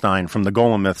Frankenstein from the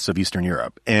golem myths of Eastern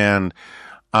Europe, and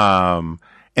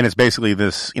it's basically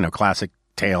this classic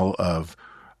tale of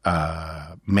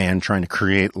man trying to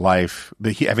create life,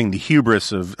 having the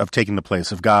hubris of taking the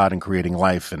place of God and creating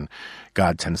life, and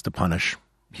God tends to punish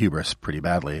hubris pretty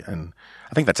badly. And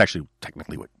I think that's actually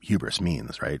technically what hubris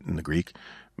means, right? In the Greek,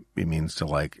 it means to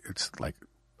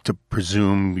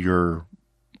presume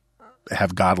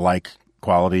have godlike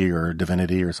quality or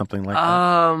divinity or something like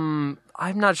that.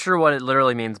 I'm not sure what it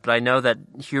literally means, but I know that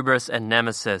hubris and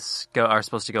nemesis are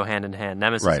supposed to go hand in hand.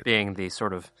 Nemesis right. being the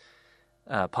sort of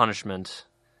punishment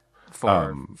for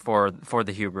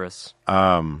the hubris.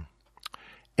 And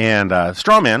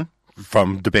strawman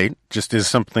from debate just is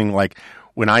something like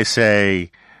when I say,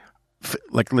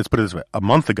 like, let's put it this way, a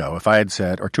month ago, if I had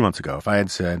said, or 2 months ago, if I had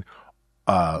said,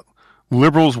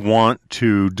 liberals want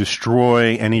to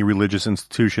destroy any religious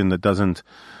institution that doesn't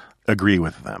agree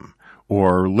with them,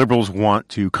 or liberals want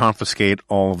to confiscate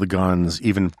all of the guns,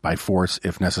 even by force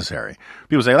if necessary.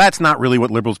 People say, that's not really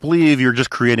what liberals believe. You're just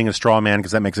creating a straw man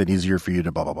because that makes it easier for you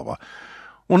to blah, blah, blah, blah.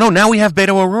 Well, no, now we have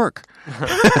Beto O'Rourke.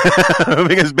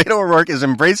 Because Beto O'Rourke is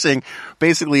embracing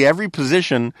basically every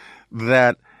position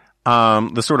that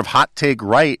the sort of hot take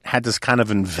right had to kind of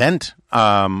invent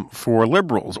for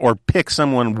liberals, or pick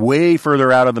someone way further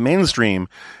out of the mainstream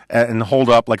and hold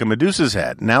up like a Medusa's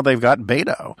head. Now they've got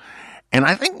Beto. And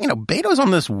I think, Beto's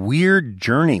on this weird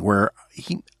journey where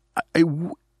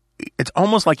it's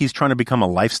almost like he's trying to become a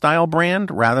lifestyle brand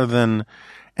rather than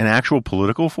an actual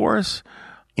political force.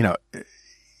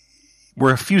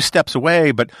 We're a few steps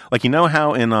away, but like,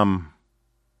 how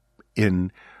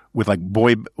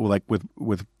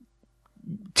with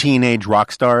teenage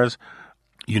rock stars,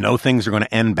 things are going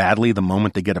to end badly the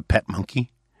moment they get a pet monkey.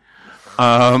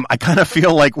 I kind of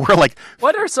feel like we're like.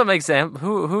 What are some examples?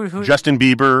 Who? Justin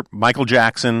Bieber, Michael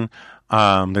Jackson.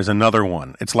 There's another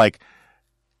one. It's like,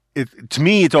 to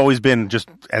me, it's always been just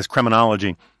as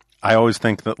criminology. I always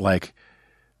think that like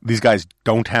these guys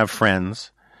don't have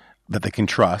friends that they can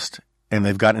trust, and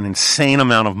they've got an insane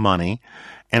amount of money.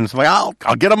 And it's like, I'll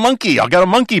get a monkey. I'll get a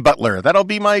monkey butler. That'll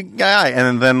be my guy.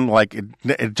 And then like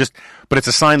it just, but it's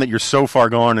a sign that you're so far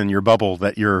gone in your bubble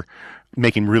that you're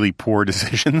making really poor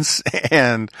decisions.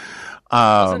 And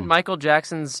wasn't Michael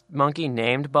Jackson's monkey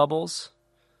named Bubbles?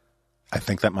 I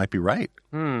think that might be right.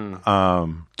 Too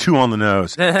on the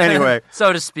nose. Anyway,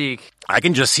 so to speak. I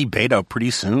can just see Beto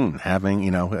pretty soon having,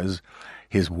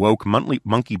 his woke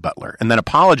monkey butler, and then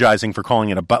apologizing for calling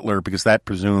it a butler because that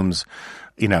presumes,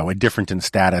 a difference in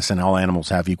status, and all animals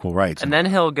have equal rights. And then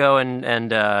he'll go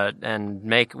and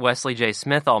make Wesley J.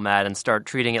 Smith all mad and start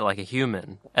treating it like a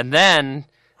human. And then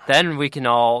we can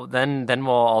all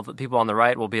all the people on the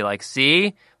right will be like,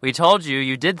 see, we told you,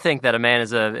 you did think that a man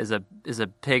is a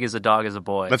pig, is a dog, is a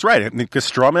boy. That's right. Because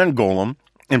Strawman Golem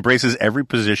embraces every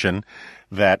position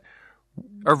that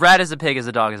Or rat is a pig, as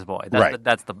a dog is a boy. Right.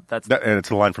 And it's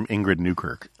a line from Ingrid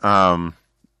Newkirk. And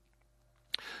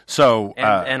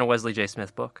a Wesley J.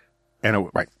 Smith book.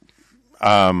 Right.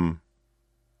 So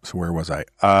where was I?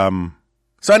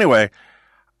 So anyway,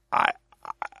 I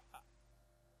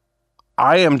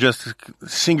am just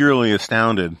singularly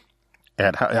astounded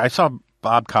at how I saw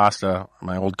Bob Costa,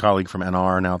 my old colleague from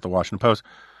NR, now at the Washington Post,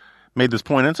 made this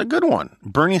point, and it's a good one.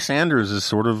 Bernie Sanders is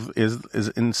sort of is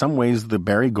in some ways the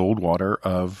Barry Goldwater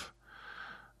of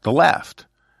the left.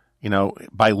 You know,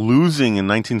 by losing in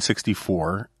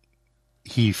 1964,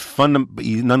 he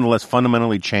nonetheless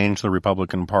fundamentally changed the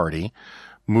Republican Party,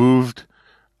 moved.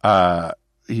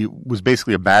 He was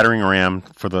basically a battering ram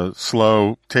for the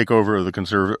slow takeover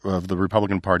of the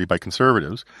Republican Party by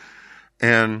conservatives,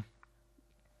 and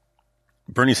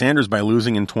Bernie Sanders, by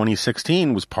losing in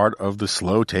 2016, was part of the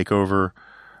slow takeover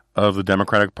of the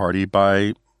Democratic Party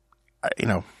by,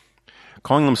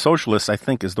 calling them socialists, I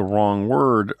think, is the wrong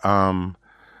word.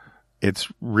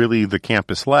 It's really the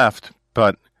campus left,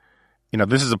 but,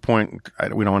 this is a point,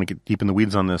 we don't want to get deep in the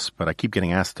weeds on this, but I keep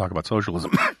getting asked to talk about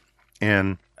socialism.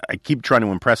 And I keep trying to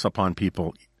impress upon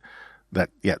people that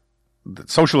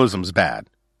socialism's bad,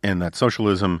 and that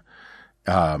socialism,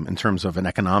 in terms of an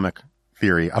economic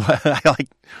theory, I like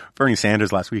Bernie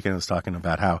Sanders last weekend was talking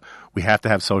about how we have to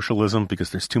have socialism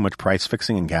because there's too much price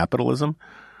fixing in capitalism.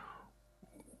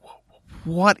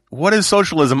 What is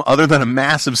socialism other than a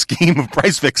massive scheme of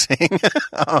price fixing?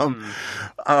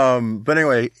 But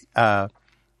anyway,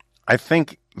 I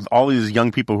think all these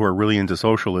young people who are really into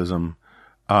socialism,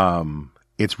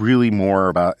 it's really more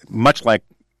about, much like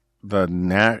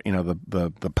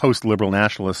the post-liberal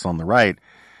nationalists on the right,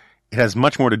 it has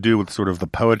much more to do with sort of the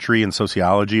poetry and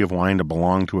sociology of wanting to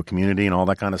belong to a community and all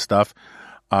that kind of stuff,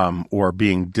 or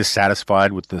being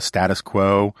dissatisfied with the status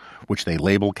quo, which they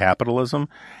label capitalism.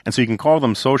 And so you can call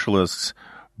them socialists,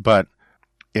 but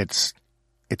it's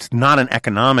not an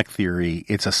economic theory.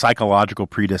 It's a psychological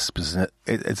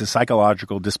it's a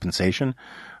psychological dispensation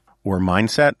or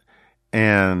mindset.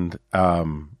 And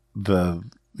the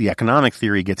economic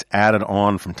theory gets added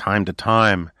on from time to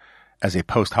time as a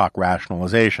post hoc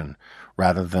rationalization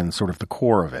rather than sort of the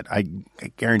core of it. I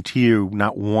guarantee you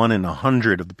not 1 in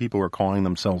 100 of the people who are calling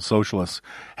themselves socialists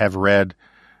have read,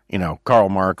 Karl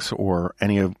Marx or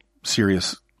any of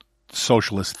serious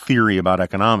socialist theory about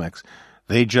economics.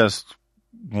 They just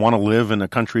want to live in a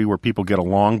country where people get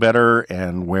along better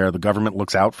and where the government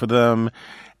looks out for them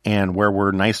and where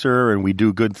we're nicer and we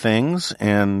do good things,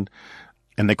 and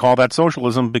they call that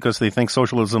socialism because they think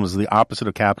socialism is the opposite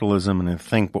of capitalism, and they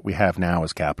think what we have now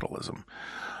is capitalism.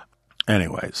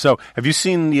 Anyway, so have you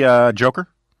seen the Joker?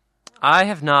 I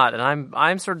have not, and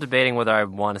I'm sort of debating whether I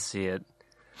want to see it,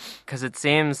 because it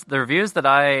seems the reviews that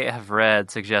I have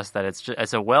read suggest that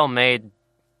it's a well-made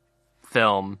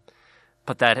film,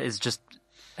 but that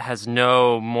has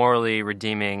no morally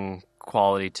redeeming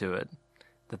quality to it.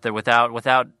 That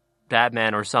without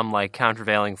Batman or some like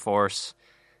countervailing force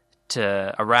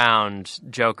around,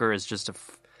 Joker is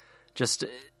just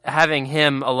having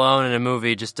him alone in a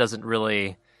movie just doesn't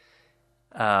really.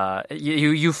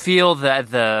 You feel that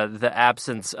the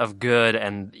absence of good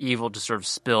and evil just sort of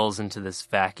spills into this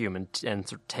vacuum and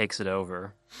sort of takes it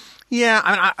over. Yeah,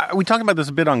 I mean, we talked about this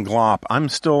a bit on Glop.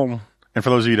 And for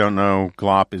those of you who don't know,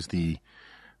 Glop is the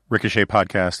Ricochet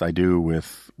podcast I do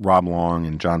with Rob Long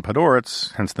and John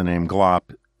Podhoretz, hence the name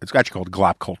Glop. It's actually called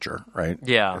Glop Culture, right?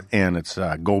 Yeah. And it's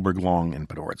Goldberg, Long, and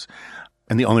Podhoretz.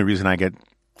 And the only reason I get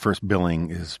first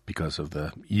billing is because of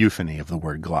the euphony of the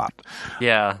word glop.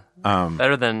 Yeah.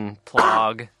 Better than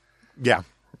plog. Yeah.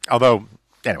 Although,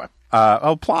 anyway.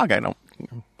 Plog, I don't...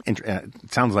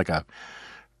 It sounds like a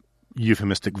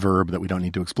euphemistic verb that we don't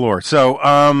need to explore. So,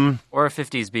 or a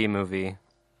 50s B movie.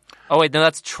 Oh, wait, no,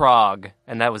 that's Trog,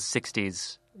 and that was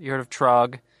 60s. You heard of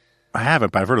Trog? I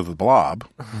haven't, but I've heard of the Blob,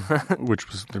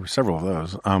 there were several of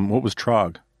those. What was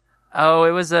Trog? Oh,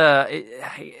 it was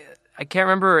I can't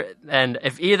remember, and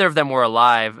if either of them were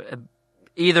alive,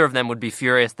 either of them would be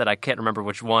furious that I can't remember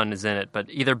which one is in it, but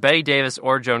either Bette Davis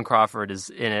or Joan Crawford is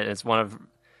in it. It's one of,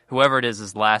 whoever it is,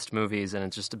 his last movies, and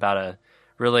it's just about a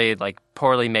really, like,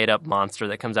 poorly made-up monster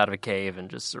that comes out of a cave and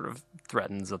just sort of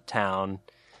threatens a town.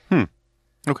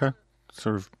 Okay.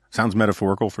 Sort of sounds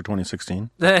metaphorical for 2016.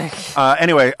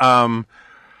 Anyway, the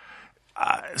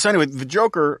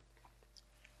Joker,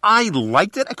 I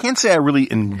liked it. I can't say I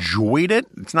really enjoyed it.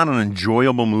 It's not an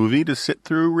enjoyable movie to sit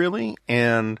through, really.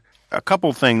 And a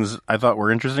couple things I thought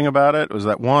were interesting about it was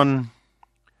that, one,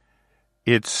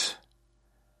 I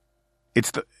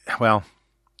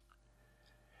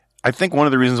think one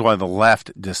of the reasons why the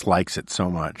left dislikes it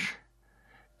so much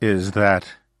is that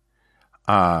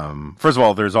First of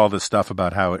all, there's all this stuff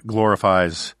about how it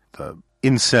glorifies the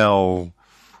incel,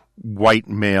 white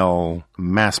male,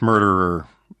 mass murderer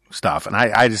stuff. And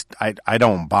I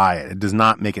don't buy it. It does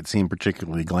not make it seem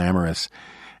particularly glamorous.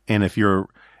 And if you're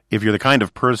the kind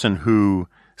of person who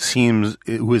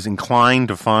is inclined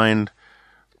to find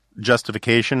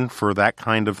justification for that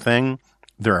kind of thing,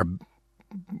 there are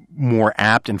more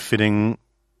apt and fitting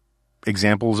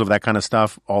examples of that kind of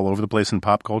stuff all over the place in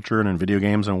pop culture and in video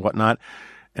games and whatnot.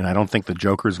 And I don't think the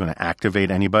Joker is going to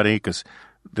activate anybody, because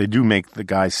they do make the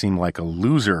guy seem like a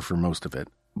loser for most of it.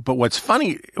 But what's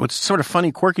sort of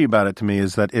funny, quirky about it to me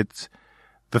is that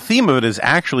the theme of it is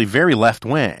actually very left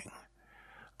wing.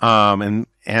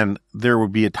 And there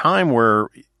would be a time where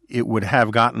it would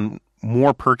have gotten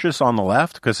more purchase on the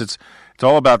left, because it's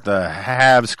all about the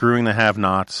haves screwing the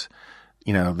have-nots.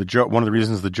 You know, one of the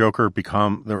reasons the Joker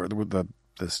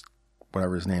this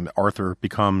whatever his name, Arthur,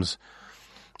 becomes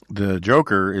the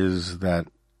Joker is that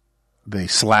they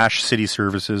slash city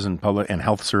services and public and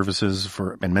health services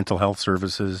and mental health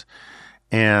services,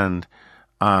 and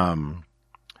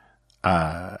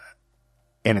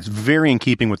it's very in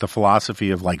keeping with the philosophy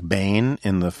of like Bane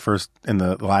in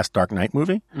the last Dark Knight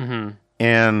movie. Mm-hmm.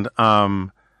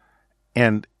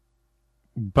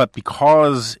 But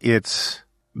because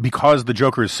the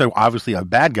Joker is so obviously a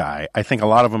bad guy, I think a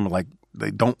lot of them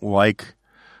they don't like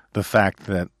the fact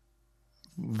that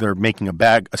they're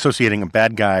associating a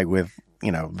bad guy with,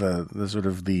 you know, the sort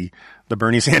of the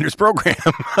Bernie Sanders program.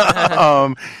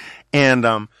 I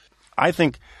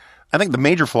think the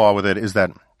major flaw with it is that,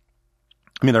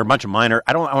 I mean, there are a bunch of minor,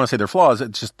 I want to say they're flaws.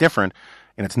 It's just different,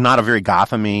 and it's not a very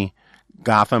Gotham.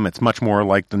 It's much more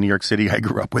like the New York City I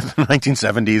grew up with in the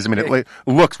 1970s. I mean, it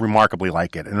looks remarkably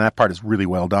like it, and that part is really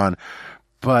well done.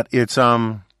 But it's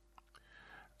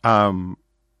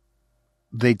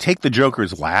they take the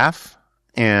Joker's laugh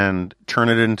and turn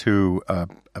it into a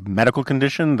medical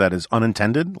condition that is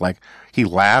unintended. Like, he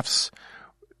laughs.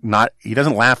 He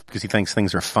doesn't laugh because he thinks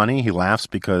things are funny. He laughs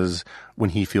because when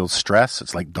he feels stress,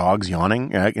 it's like dogs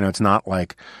yawning. You know, it's not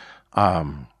like,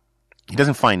 he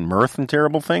doesn't find mirth in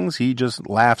terrible things. He just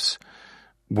laughs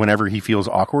whenever he feels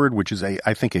awkward, which is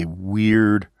I think a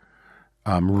weird,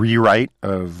 rewrite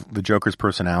of the Joker's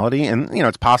personality. And, you know,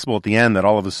 it's possible at the end that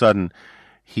all of a sudden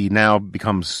he now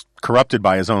becomes corrupted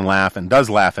by his own laugh and does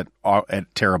laugh at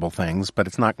terrible things, but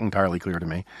it's not entirely clear to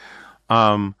me.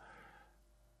 But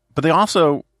they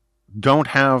also don't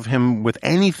have him with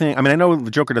anything. I mean, I know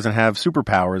the Joker doesn't have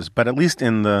superpowers, but at least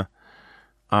in the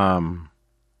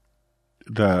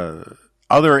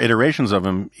other iterations of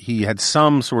him, he had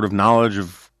some sort of knowledge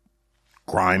of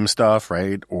crime stuff,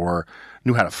 right? Or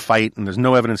knew how to fight, and there's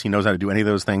no evidence he knows how to do any of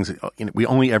those things. We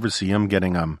only ever see him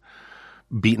getting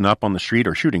beaten up on the street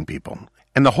or shooting people.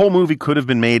 And the whole movie could have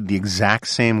been made the exact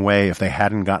same way if they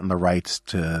hadn't gotten the rights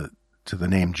to the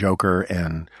name Joker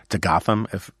and to Gotham.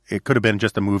 If it could have been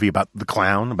just a movie about the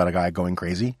clown, about a guy going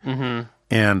crazy. Mm-hmm.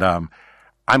 And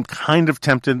I'm kind of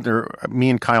tempted. Me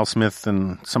and Kyle Smith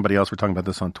and somebody else were talking about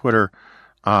this on Twitter.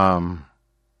 I'm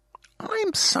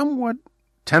somewhat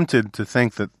tempted to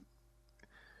think that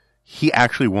he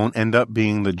actually won't end up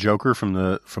being the Joker from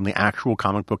the actual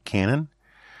comic book canon.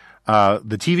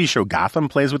 The TV show Gotham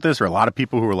plays with this. There are a lot of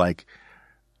people who are like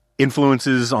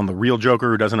influences on the real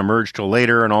Joker who doesn't emerge till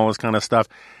later and all this kind of stuff.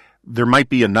 There might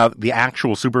be the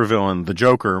actual supervillain, the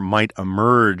Joker, might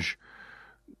emerge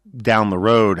down the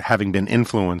road having been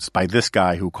influenced by this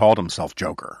guy who called himself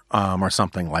Joker, or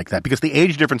something like that. Because the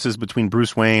age differences between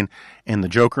Bruce Wayne and the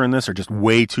Joker in this are just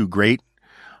way too great.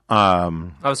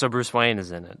 So Bruce Wayne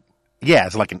is in it. Yeah,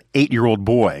 it's like an 8-year-old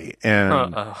boy.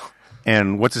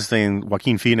 And what's his name?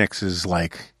 Joaquin Phoenix is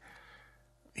like,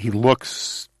 he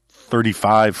looks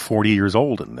 35, 40 years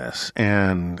old in this.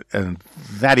 And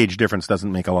that age difference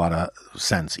doesn't make a lot of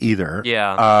sense either.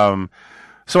 Yeah.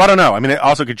 So I don't know. I mean, it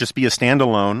also could just be a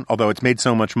standalone, although it's made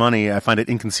so much money, I find it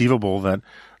inconceivable that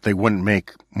they wouldn't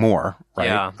make more, right?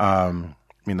 Yeah. I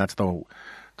mean, that's the whole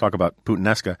talk about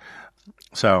Putinesca.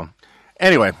 So,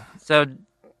 anyway. So,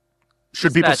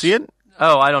 should people see it?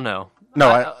 Oh, I don't know. No,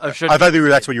 I thought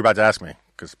that's what you were about to ask me.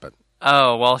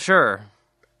 Oh, well, sure.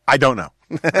 I don't know.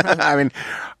 I mean,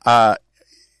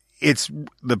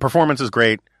 the performance is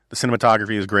great. The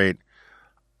cinematography is great.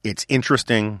 It's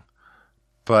interesting,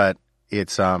 but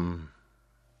it's not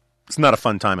a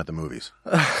fun time at the movies.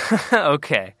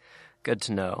 Okay, good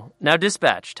to know. Now,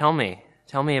 Dispatch. Tell me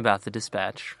about the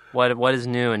Dispatch. What is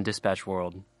new in Dispatch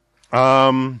World?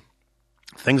 Things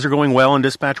are going well in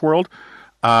Dispatch World.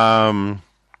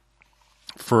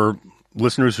 For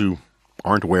listeners who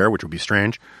aren't aware, which would be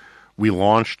strange, we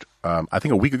launched, I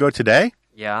think a week ago today.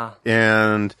 Yeah.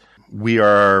 And We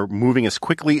are moving as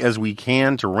quickly as we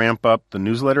can to ramp up the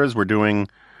newsletters.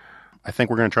 I think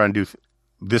we're going to try and do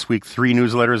this week 3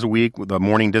 newsletters a week with the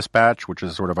Morning Dispatch, which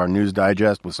is sort of our news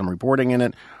digest with some reporting in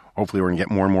it. Hopefully we're going to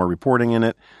get more and more reporting in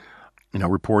it.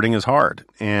 Reporting is hard.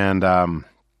 And,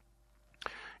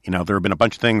 there have been a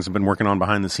bunch of things I've been working on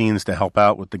behind the scenes to help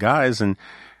out with the guys. And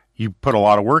you put a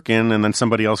lot of work in and then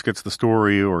somebody else gets the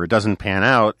story or it doesn't pan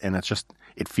out. And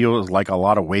it feels like a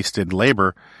lot of wasted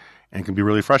labor and can be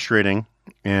really frustrating.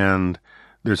 And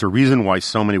there's a reason why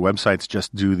so many websites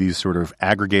just do these sort of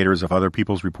aggregators of other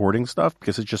people's reporting stuff,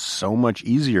 because it's just so much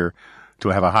easier to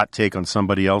have a hot take on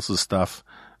somebody else's stuff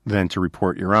than to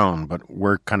report your own. But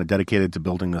we're kind of dedicated to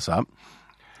building this up.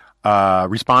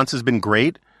 Response has been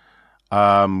great.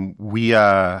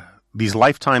 These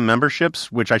lifetime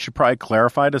memberships, which I should probably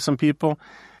clarify to some people,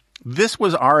 this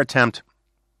was our attempt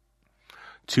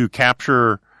to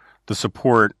capture the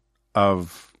support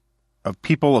of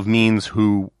people of means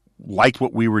who liked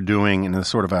what we were doing in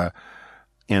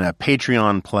a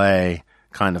Patreon play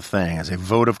kind of thing, as a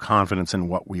vote of confidence in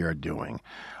what we are doing.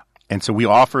 And so we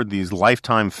offered these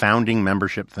lifetime founding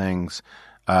membership things,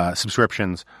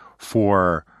 subscriptions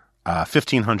for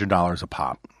 $1,500 a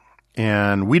pop.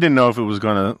 And we didn't know if it was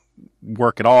going to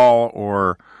work at all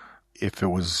or if it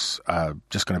was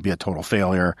just going to be a total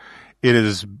failure. It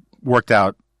has worked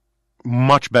out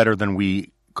much better than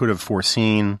we could have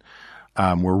foreseen.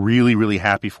 We're really, really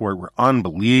happy for it. We're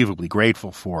unbelievably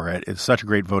grateful for it. It's such a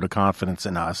great vote of confidence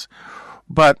in us.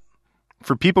 But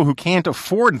for people who can't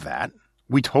afford that,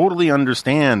 we totally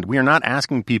understand. We are not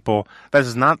asking people. That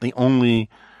is not the only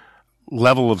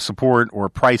level of support or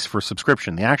price for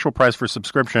subscription. The actual price for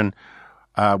subscription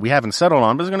we haven't settled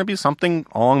on, but it's going to be something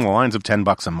along the lines of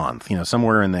 $10 a month,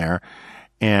 somewhere in there,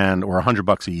 or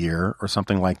 $100 a year or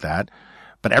something like that.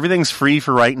 But everything's free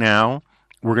for right now.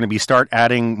 We're going to start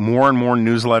adding more and more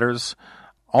newsletters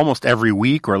almost every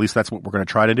week, or at least that's what we're going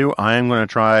to try to do. I am going to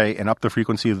try and up the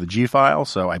frequency of the G file,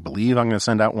 so I believe I'm going to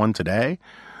send out one today.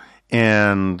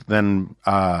 And then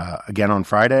again on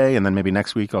Friday, and then maybe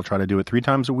next week I'll try to do it 3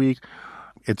 times a week.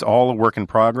 It's all a work in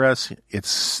progress.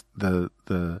 It's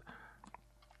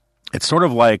it's sort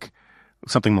of like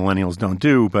something millennials don't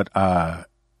do, but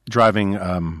driving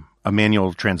a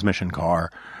manual transmission car.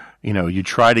 You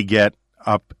try to get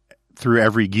up through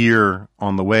every gear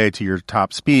on the way to your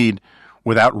top speed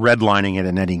without redlining it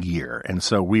in any gear. And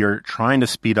so we are trying to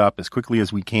speed up as quickly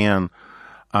as we can.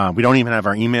 We don't even have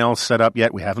our emails set up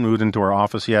yet. We haven't moved into our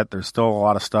office yet. There's still a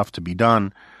lot of stuff to be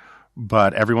done,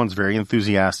 but everyone's very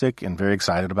enthusiastic and very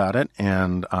excited about it.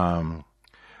 And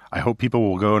I hope people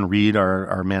will go and read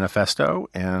our manifesto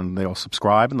and they'll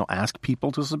subscribe and they'll ask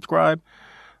people to subscribe.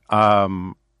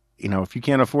 If you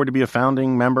can't afford to be a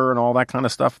founding member and all that kind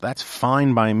of stuff, that's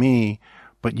fine by me.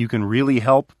 But you can really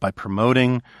help by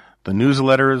promoting the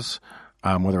newsletters,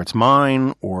 whether it's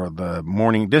mine or the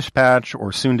Morning Dispatch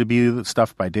or soon to be the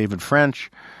stuff by David French,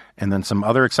 and then some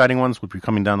other exciting ones will be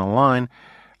coming down the line.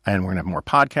 And we're going to have more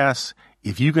podcasts.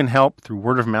 If you can help through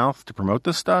word of mouth to promote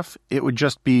this stuff, it would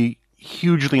just be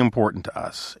hugely important to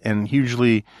us and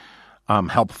hugely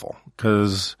helpful,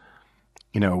 because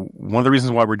one of the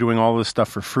reasons why we're doing all this stuff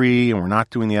for free and we're not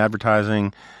doing the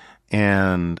advertising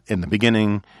and in the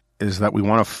beginning is that we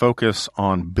want to focus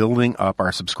on building up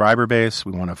our subscriber base.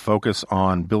 We want to focus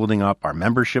on building up our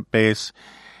membership base,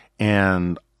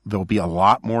 and there'll be a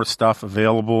lot more stuff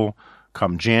available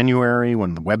come January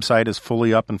when the website is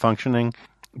fully up and functioning.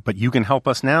 But you can help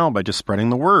us now by just spreading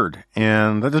the word.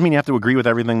 And that doesn't mean you have to agree with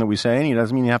everything that we say, and it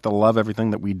doesn't mean you have to love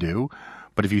everything that we do.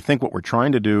 But if you think what we're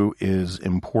trying to do is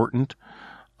important,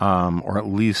 or at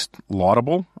least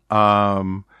laudable,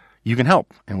 you can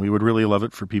help. And we would really love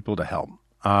it for people to help.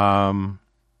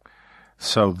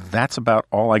 So that's about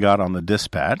all I got on the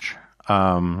Dispatch.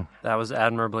 That was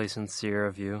admirably sincere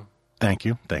of you. Thank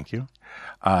you.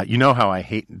 You know how I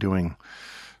hate doing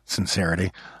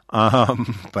sincerity.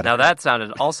 But now that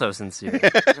sounded also sincere.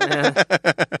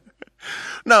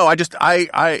 No,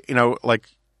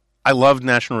 I loved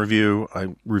National Review. I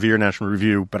revere National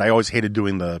Review, but I always hated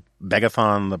doing the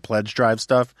begathon, the pledge drive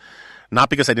stuff. Not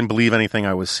because I didn't believe anything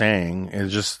I was saying.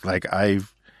 It's just like I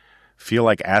feel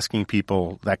like asking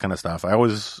people that kind of stuff. I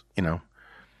always,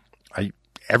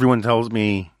 everyone tells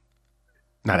me,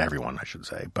 not everyone, I should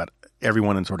say, but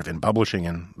everyone in sort of in publishing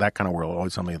and that kind of world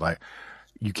always tell me like,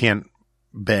 you can't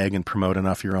beg and promote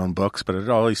enough your own books, but it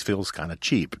always feels kind of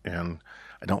cheap, and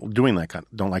I don't like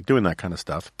doing that kind of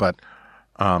stuff. But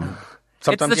sometimes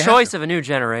it's the choice of a new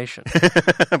generation.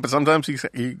 But sometimes you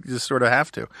just sort of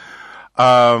have to.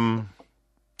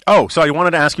 So I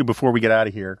wanted to ask you before we get out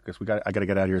of here, because I got to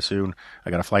get out of here soon.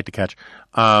 I got a flight to catch.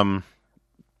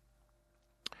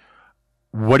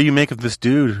 What do you make of this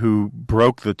dude who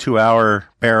broke the 2-hour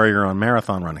barrier on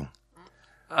marathon running?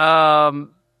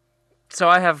 So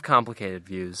I have complicated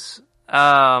views.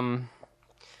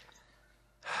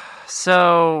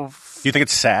 So Do you think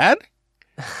it's sad?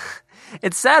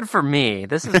 it's sad for me.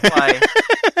 This is why,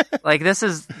 like, this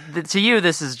is to you.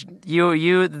 This is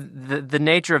you. The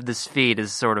nature of this feat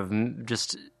is sort of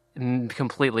just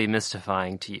completely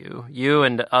mystifying to you. You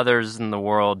and others in the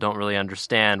world don't really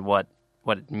understand what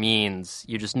it means.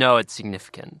 You just know it's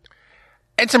significant.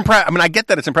 It's impressive. I mean, I get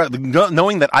that it's impressive.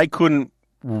 Knowing that I couldn't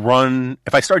run,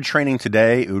 if I started training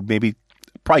today, it would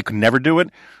probably could never do it,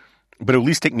 but it would at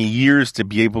least take me years to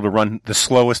be able to run the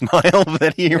slowest mile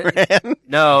that he ran.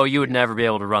 No, you would never be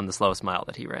able to run the slowest mile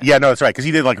that he ran. Yeah, no, that's right, because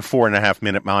he did like 4.5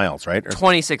 minute miles, right?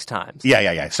 26 times.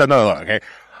 Yeah. So, no, okay.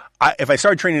 If I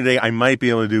started training today, I might be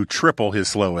able to do triple his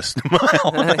slowest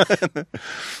mile.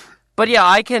 But yeah,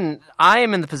 I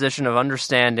am in the position of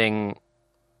understanding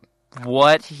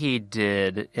what he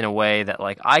did in a way that,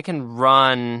 like, I can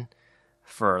run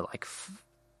for like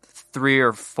 3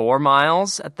 or 4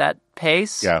 miles at that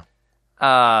pace. Yeah.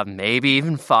 Maybe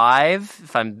even 5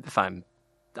 if I'm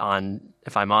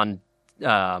on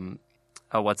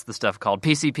what's the stuff called,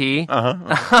 PCP.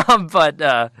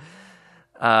 But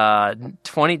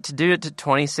 20 to do it to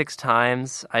 26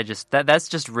 times, that's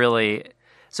just really.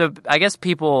 So I guess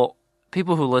people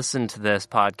who listen to this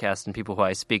podcast and people who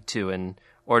I speak to in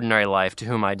ordinary life, to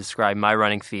whom I describe my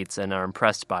running feats and are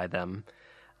impressed by them,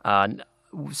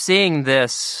 seeing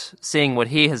what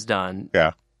he has done.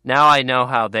 Yeah. Now I know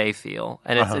how they feel,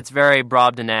 and it's very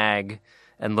Brobdingnag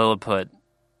and Lilliput,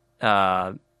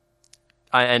 and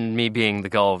me being the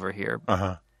Gulliver here.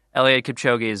 Eliud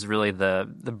Kipchoge is really the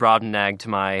Brobdingnag to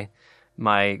my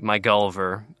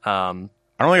Gulliver. I don't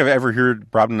think I've ever heard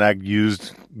Brobdingnag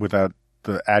used without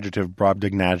the adjective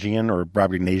Brobdingnagian or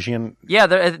Brobdingnagian. Yeah,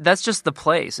 that's just the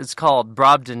place. It's called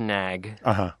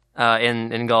Brobdingnag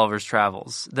in Gulliver's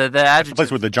Travels. The adjective, that's the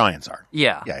place where the giants are.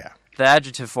 Yeah. Yeah. The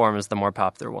adjective form is the more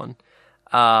popular one.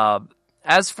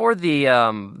 As for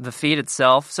the feat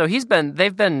itself, so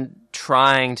they've been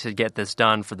trying to get this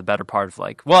done for the better part of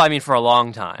for a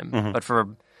long time. But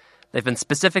they've been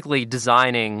specifically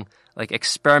designing like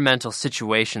experimental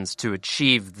situations to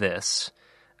achieve this.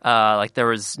 Like there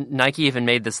was Nike even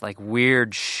made this like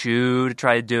weird shoe to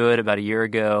try to do it about a year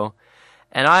ago.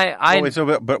 And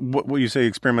but what you say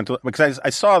experimental? Because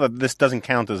I saw that this doesn't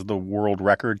count as the world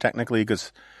record technically,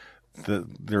 because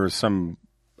there was some,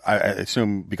 I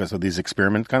assume, because of these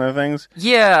experiment kind of things.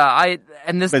 Yeah,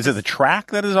 is it the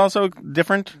track that is also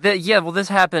different? This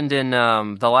happened in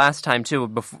the last time too,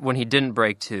 when he didn't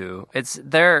break 2. It's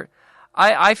there.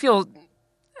 I feel.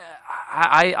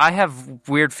 I have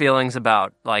weird feelings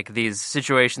about like these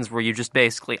situations where you just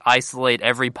basically isolate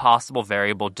every possible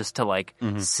variable just to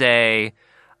say,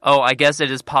 oh, I guess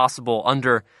it is possible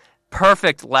under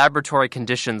perfect laboratory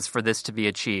conditions for this to be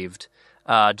achieved.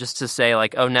 Just to say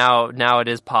like, oh, now it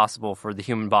is possible for the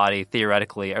human body,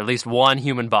 theoretically, or at least one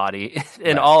human body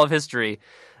in all of history,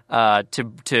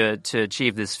 to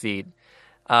achieve this feat.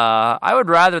 I would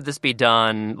rather this be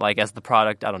done like as the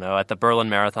product, I don't know, at the Berlin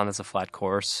Marathon as a flat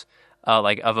course.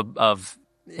 Of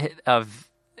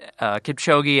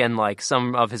Kipchoge and like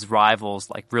some of his rivals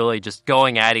like really just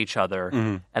going at each other,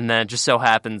 and then it just so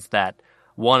happens that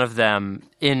one of them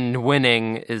in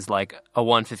winning is like a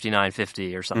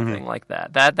 1:59.50 or something like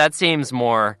that. That seems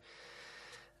more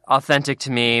authentic to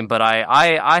me, but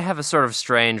I have a sort of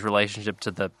strange relationship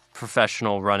to the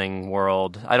professional running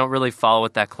world. I don't really follow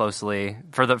it that closely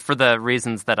for the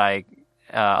reasons that I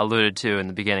alluded to in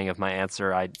the beginning of my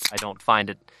answer. I don't find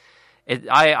it.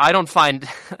 I don't find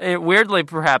it, weirdly,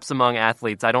 perhaps among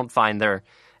athletes, I don't find their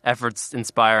efforts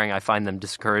inspiring. I find them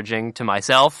discouraging to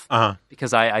myself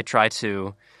because I try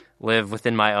to live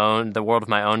within the world of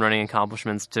my own running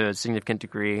accomplishments to a significant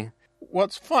degree. Well,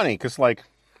 it's funny because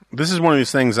this is one of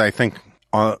these things I think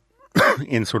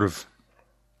in sort of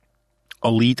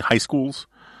elite high schools.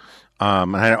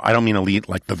 And I don't mean elite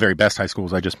like the very best high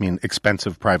schools. I just mean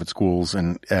expensive private schools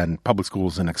and public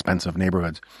schools in expensive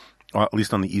neighborhoods. At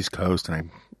least on the East Coast, and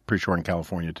I'm pretty sure in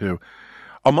California too.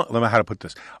 How to put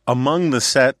this? Among the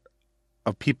set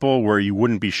of people where you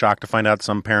wouldn't be shocked to find out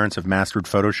some parents have mastered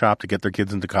Photoshop to get their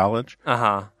kids into college,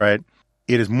 right?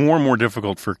 It is more and more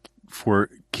difficult for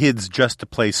kids just to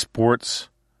play sports,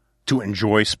 to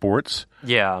enjoy sports.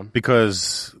 Yeah.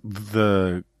 Because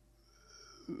it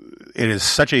is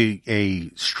such a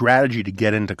strategy to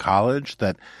get into college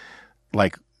that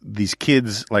like these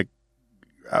kids like,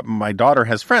 my daughter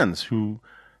has friends who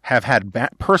have had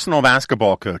personal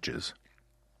basketball coaches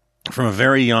from a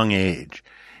very young age,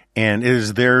 and it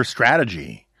is their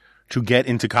strategy to get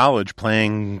into college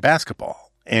playing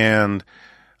basketball. And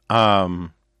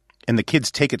the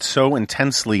kids take it so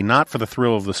intensely, not for the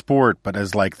thrill of the sport, but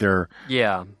as like their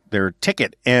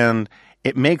ticket. And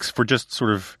it makes for just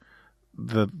sort of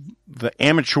the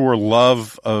amateur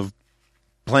love of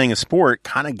playing a sport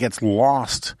kind of gets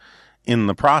lost in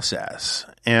the process.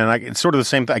 And it's sort of the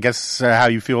same thing, I guess, how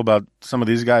you feel about some of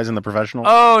these guys in the professional.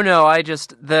 Oh, no,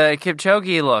 the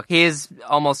Kipchoge, look, he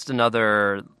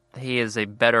is a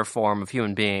better form of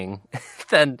human being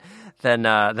than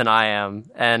I am.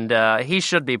 And he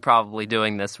should be probably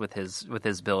doing this with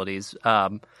his abilities.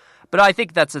 But I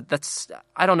think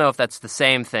I don't know if that's the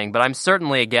same thing, but I'm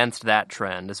certainly against that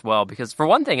trend as well, because for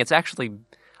one thing, it's actually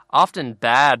often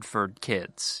bad for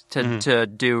kids to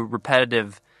do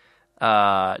repetitive,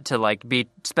 to like be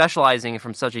specializing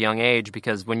from such a young age,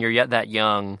 because when you're yet that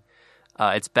young,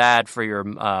 it's bad for your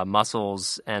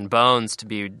muscles and bones to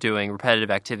be doing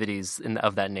repetitive activities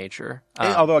of that nature.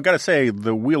 Although I got to say,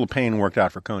 the Wheel of Pain worked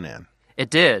out for Conan. It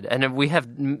did, and we have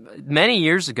many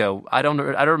years ago. I don't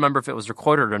remember if it was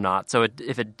recorded or not. So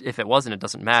if it wasn't, it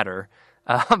doesn't matter.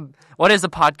 What is a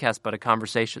podcast but a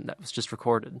conversation that was just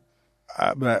recorded?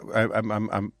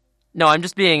 No,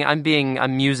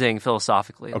 I'm musing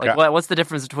philosophically. Okay. Like, what's the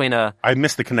difference between I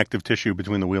missed the connective tissue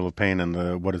between the Wheel of Pain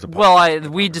and what is a podcast? Well,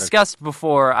 we discussed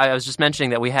before. I was just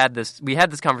mentioning that we had this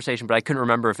conversation, but I couldn't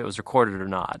remember if it was recorded or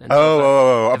not. And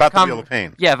about the Wheel of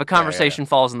Pain. Yeah, if a conversation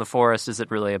falls in the forest, is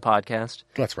it really a podcast?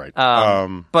 That's right.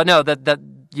 But no, that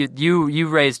you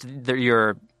raised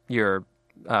your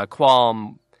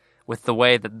qualm with the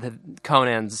way that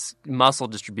Conan's muscle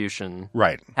distribution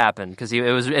happened, because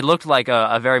it looked like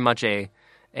a very much an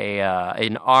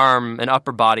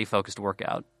upper body focused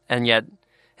workout, and yet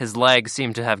his legs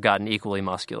seem to have gotten equally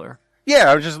muscular.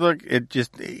 Yeah, I was just like.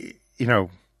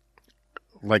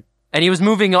 And he was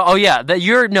moving. Oh yeah,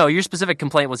 your specific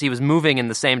complaint was he was moving in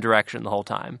the same direction the whole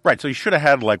time. Right, so he should have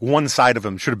had like one side of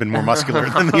him should have been more muscular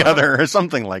than the other, or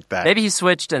something like that. Maybe he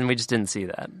switched and we just didn't see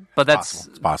that. But it's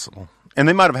possible. And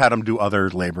they might have had him do other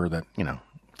labor that,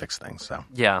 fix things. So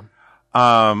yeah.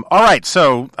 All right.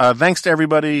 So thanks to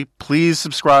everybody. Please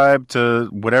subscribe to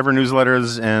whatever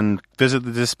newsletters and visit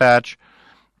the Dispatch.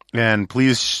 And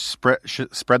please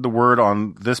spread the word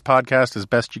on this podcast as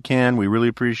best you can. We really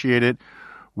appreciate it.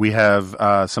 We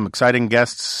have some exciting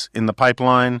guests in the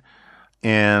pipeline,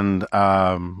 and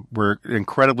we're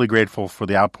incredibly grateful for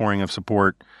the outpouring of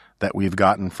support that we've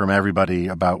gotten from everybody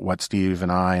about what Steve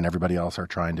and I and everybody else are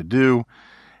trying to do.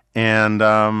 And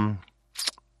I'll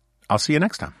see you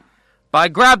next time. By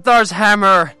Grabthar's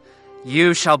hammer,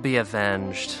 you shall be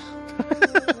avenged.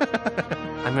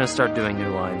 I'm going to start doing new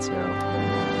lines now.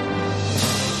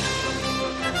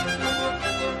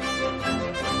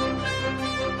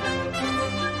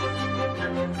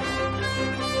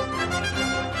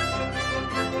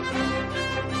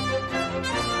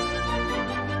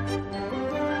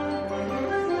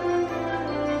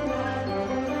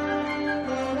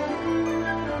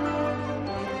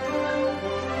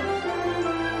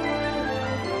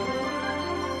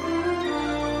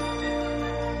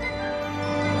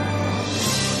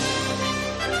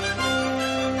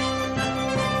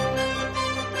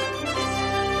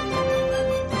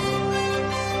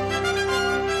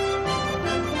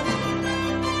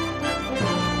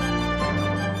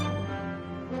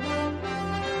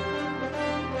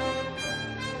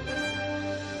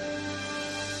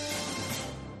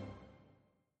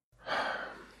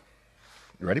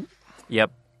 You ready?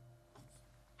 Yep.